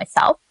clothes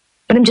myself,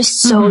 but I'm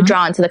just so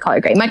drawn to the color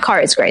gray. My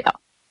car is gray though.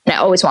 And I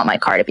always want my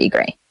car to be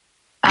gray.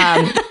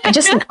 I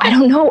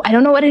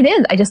don't know what it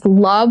is. I just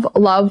love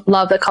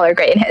the color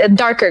gray, and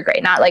darker gray,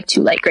 not like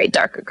too light gray,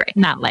 darker gray.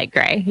 Not light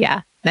gray.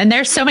 Yeah. And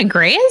there's so many,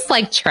 gray is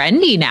like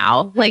trendy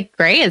now. Like,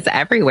 gray is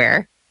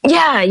everywhere.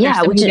 Yeah. There's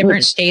so many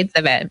different shades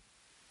of it.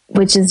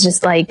 Which is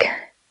just like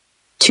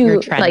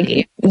too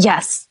like,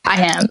 yes,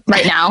 I am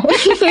right now.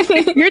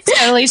 You're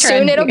totally trendy.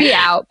 Soon it'll be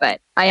out, but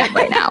I am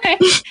right now.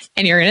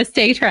 And you're going to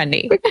stay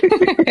trendy.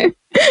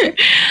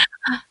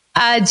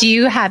 Do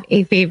you have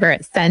a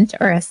favorite scent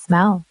or a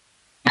smell?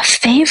 A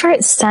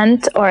favorite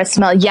scent or a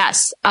smell?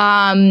 Yes.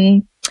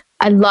 I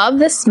love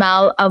the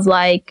smell of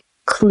like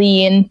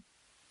clean,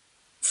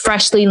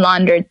 freshly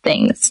laundered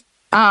things.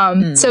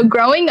 So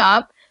growing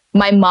up,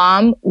 my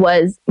mom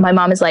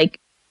is like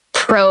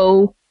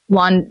pro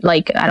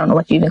like, I don't know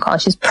what you even call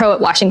it. She's pro at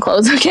washing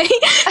clothes. Okay.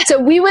 So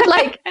we would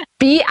like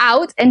be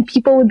out and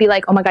people would be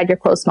like, oh my God, your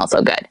clothes smell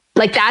so good.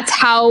 Like, that's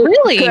how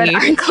good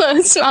our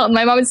clothes smell.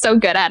 My mom is so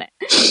good at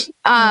it.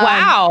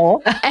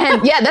 Wow.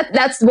 And yeah,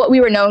 that's what we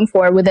were known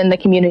for within the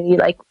community.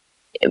 Like,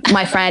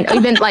 my friend,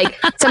 even like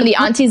some of the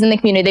aunties in the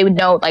community, they would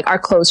know like our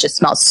clothes just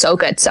smell so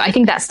good. So I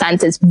think that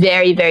scent is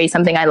very, very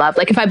something I love.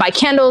 Like, if I buy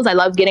candles, I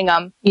love getting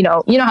them, you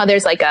know how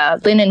there's like a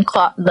linen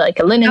cloth, like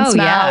a linen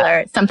smell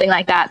or something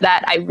like that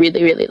I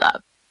really, really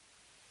love.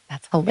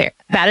 That's hilarious.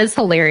 That is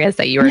hilarious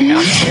that you were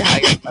known for how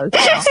you're supposed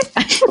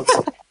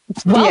to.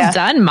 Well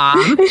done,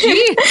 Mom.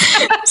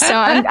 So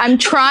I'm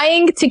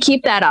trying to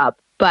keep that up,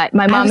 but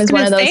my mom is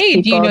one of those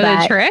people. Do you know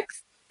the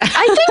tricks?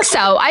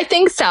 I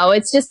think so.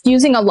 It's just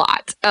using a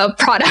lot of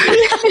product.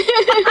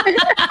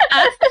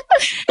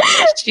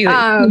 She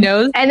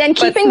knows, and then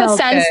keeping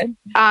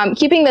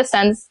the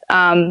scents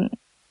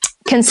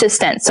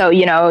consistent. So,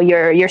 you know,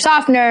 your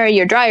softener,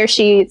 your dryer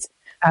sheets,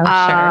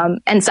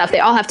 and stuff, they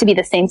all have to be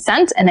the same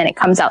scent, and then it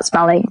comes out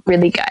smelling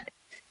really good.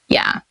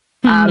 Yeah.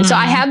 So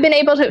I have been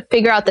able to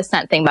figure out the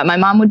scent thing, but my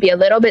mom would be a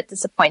little bit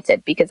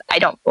disappointed because I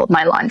don't fold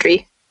my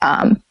laundry.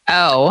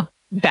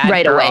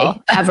 Right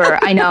away, ever.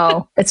 I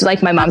know it's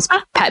like my mom's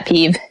pet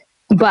peeve,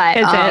 but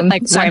is it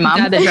like sorry,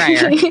 Mom. The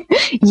dryer?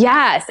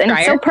 Yes, and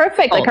it's so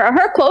perfect. Like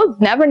her clothes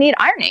never need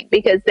ironing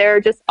because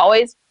they're just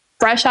always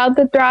fresh out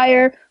the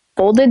dryer,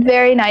 folded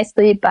very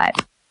nicely.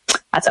 But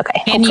that's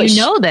okay. And you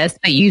know this,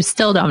 but you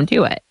still don't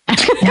do it.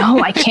 No,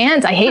 I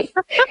can't. I hate.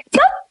 It's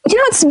not. You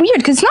know, it's weird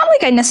because it's not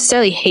like I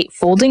necessarily hate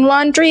folding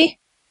laundry.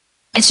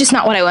 It's just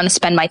not what I want to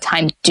spend my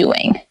time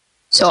doing.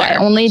 So I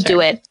only do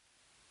it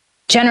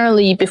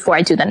generally before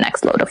I do the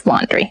next load of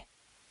laundry.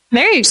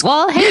 Very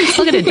well. Hey, you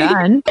still get it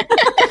done.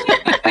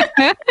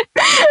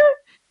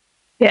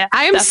 Yeah,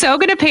 I am so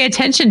going to pay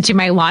attention to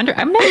my laundry.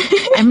 I'm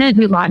going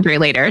to do laundry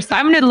later. So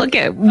I'm going to look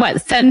at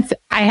what scents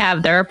I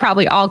have. They're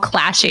probably all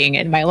clashing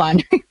in my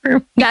laundry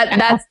room.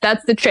 That's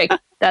the trick.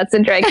 That's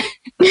the trick.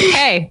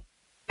 Hey,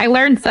 I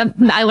learned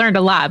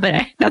a lot,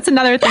 but that's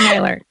another thing I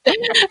learned.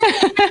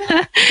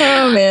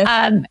 Oh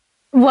man.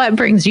 What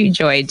brings you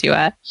joy,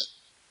 Dua?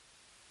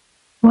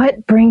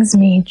 What brings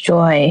me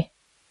joy?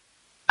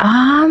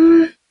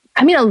 I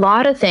mean, a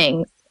lot of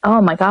things.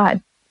 Oh my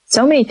God.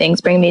 So many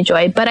things bring me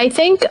joy, but I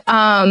think,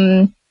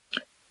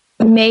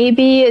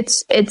 maybe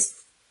it's,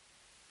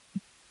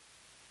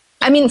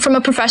 I mean, from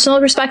a professional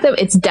perspective,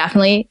 it's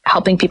definitely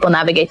helping people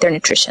navigate their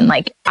nutrition.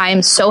 Like, I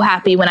am so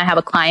happy when I have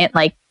a client,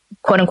 like,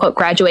 quote unquote,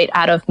 graduate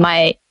out of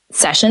my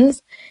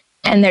sessions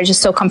and they're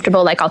just so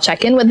comfortable. Like, I'll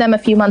check in with them a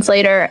few months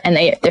later and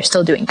they're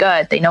still doing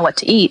good. They know what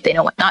to eat. They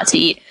know what not to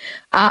eat.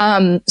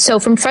 So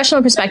from a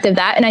professional perspective,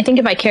 that, and I think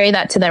if I carry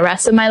that to the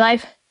rest of my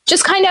life,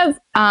 just kind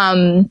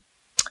of,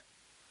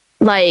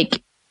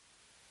 like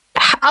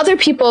other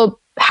people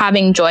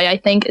having joy, I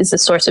think is a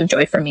source of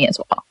joy for me as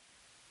well.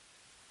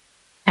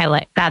 I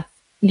like that.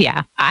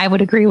 Yeah, I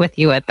would agree with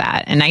you with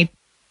that. And it's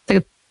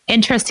an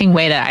interesting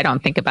way that I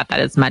don't think about that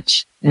as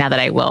much now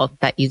that I will,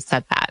 that you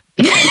said that.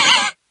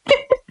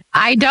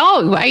 I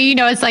don't,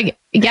 it's like,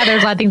 yeah,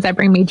 there's a lot of things that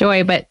bring me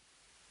joy, but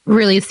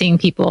really seeing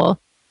people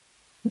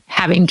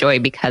having joy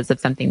because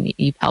of something that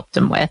you've helped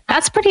them with,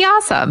 that's pretty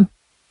awesome.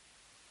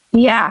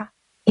 Yeah.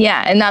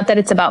 Yeah. And not that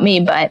it's about me,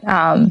 but,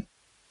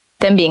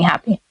 them being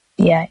happy.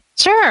 Yeah.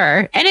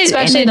 Sure. And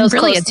especially those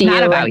really, close it's to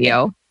not you. about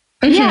you.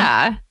 Mm-hmm.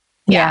 Yeah.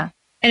 Yeah.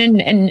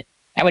 And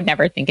I would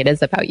never think it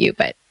is about you,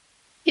 but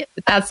yeah,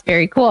 that's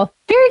very cool.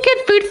 Very good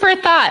food for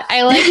thought.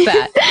 I like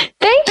that.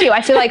 Thank you.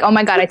 I feel like, oh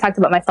my God, I talked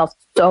about myself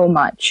so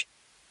much.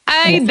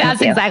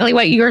 That's exactly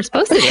what you were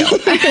supposed to do.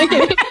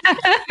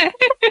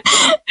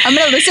 I'm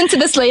going to listen to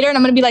this later and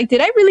I'm going to be like, did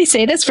I really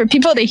say this for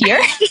people to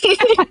hear?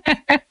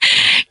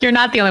 You're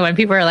not the only one.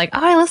 People are like, oh,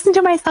 I listened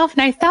to myself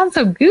and I sound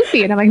so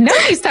goofy. And I'm like, no,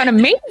 you sound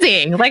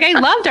amazing. Like, I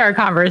loved our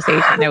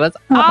conversation. It was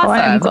awesome.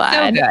 I'm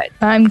glad. So good.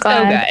 I'm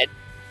glad. So good.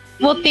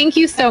 Well, thank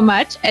you so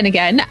much. And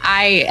again,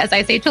 as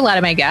I say to a lot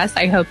of my guests,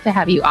 I hope to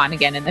have you on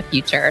again in the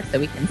future so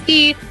we can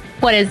see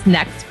what is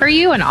next for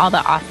you and all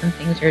the awesome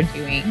things you're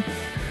doing.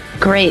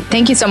 Great.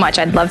 Thank you so much.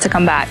 I'd love to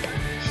come back.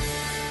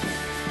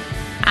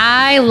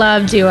 I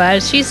love Dua.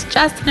 She's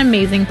just an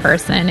amazing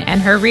person,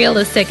 and her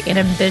realistic and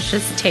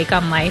ambitious take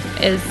on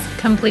life is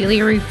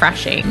completely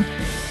refreshing.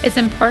 It's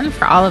important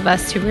for all of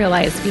us to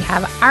realize we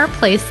have our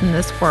place in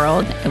this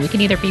world, and we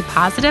can either be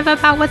positive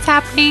about what's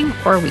happening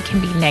or we can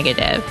be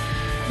negative.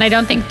 And I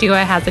don't think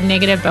Dua has a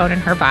negative bone in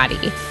her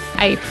body.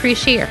 I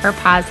appreciate her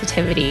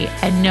positivity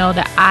and know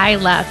that I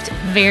left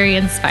very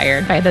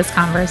inspired by this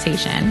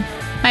conversation.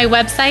 My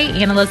website,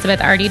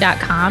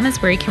 AnnElizabethRD.com,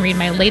 is where you can read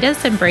my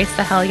latest Embrace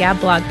the Hell Yeah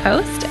blog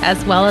post,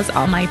 as well as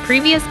all my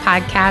previous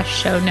podcast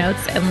show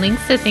notes and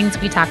links to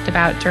things we talked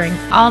about during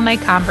all my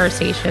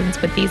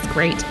conversations with these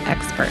great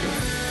experts.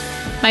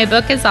 My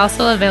book is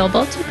also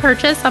available to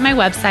purchase on my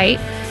website,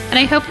 and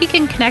I hope we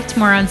can connect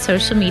more on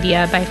social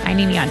media by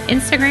finding me on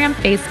Instagram,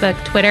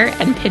 Facebook, Twitter,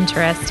 and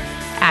Pinterest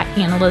at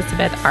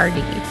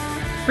AnnElizabethRD.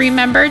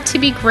 Remember to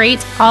be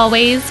great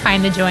always,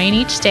 find the joy in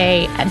each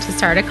day, and to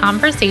start a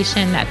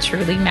conversation that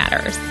truly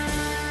matters.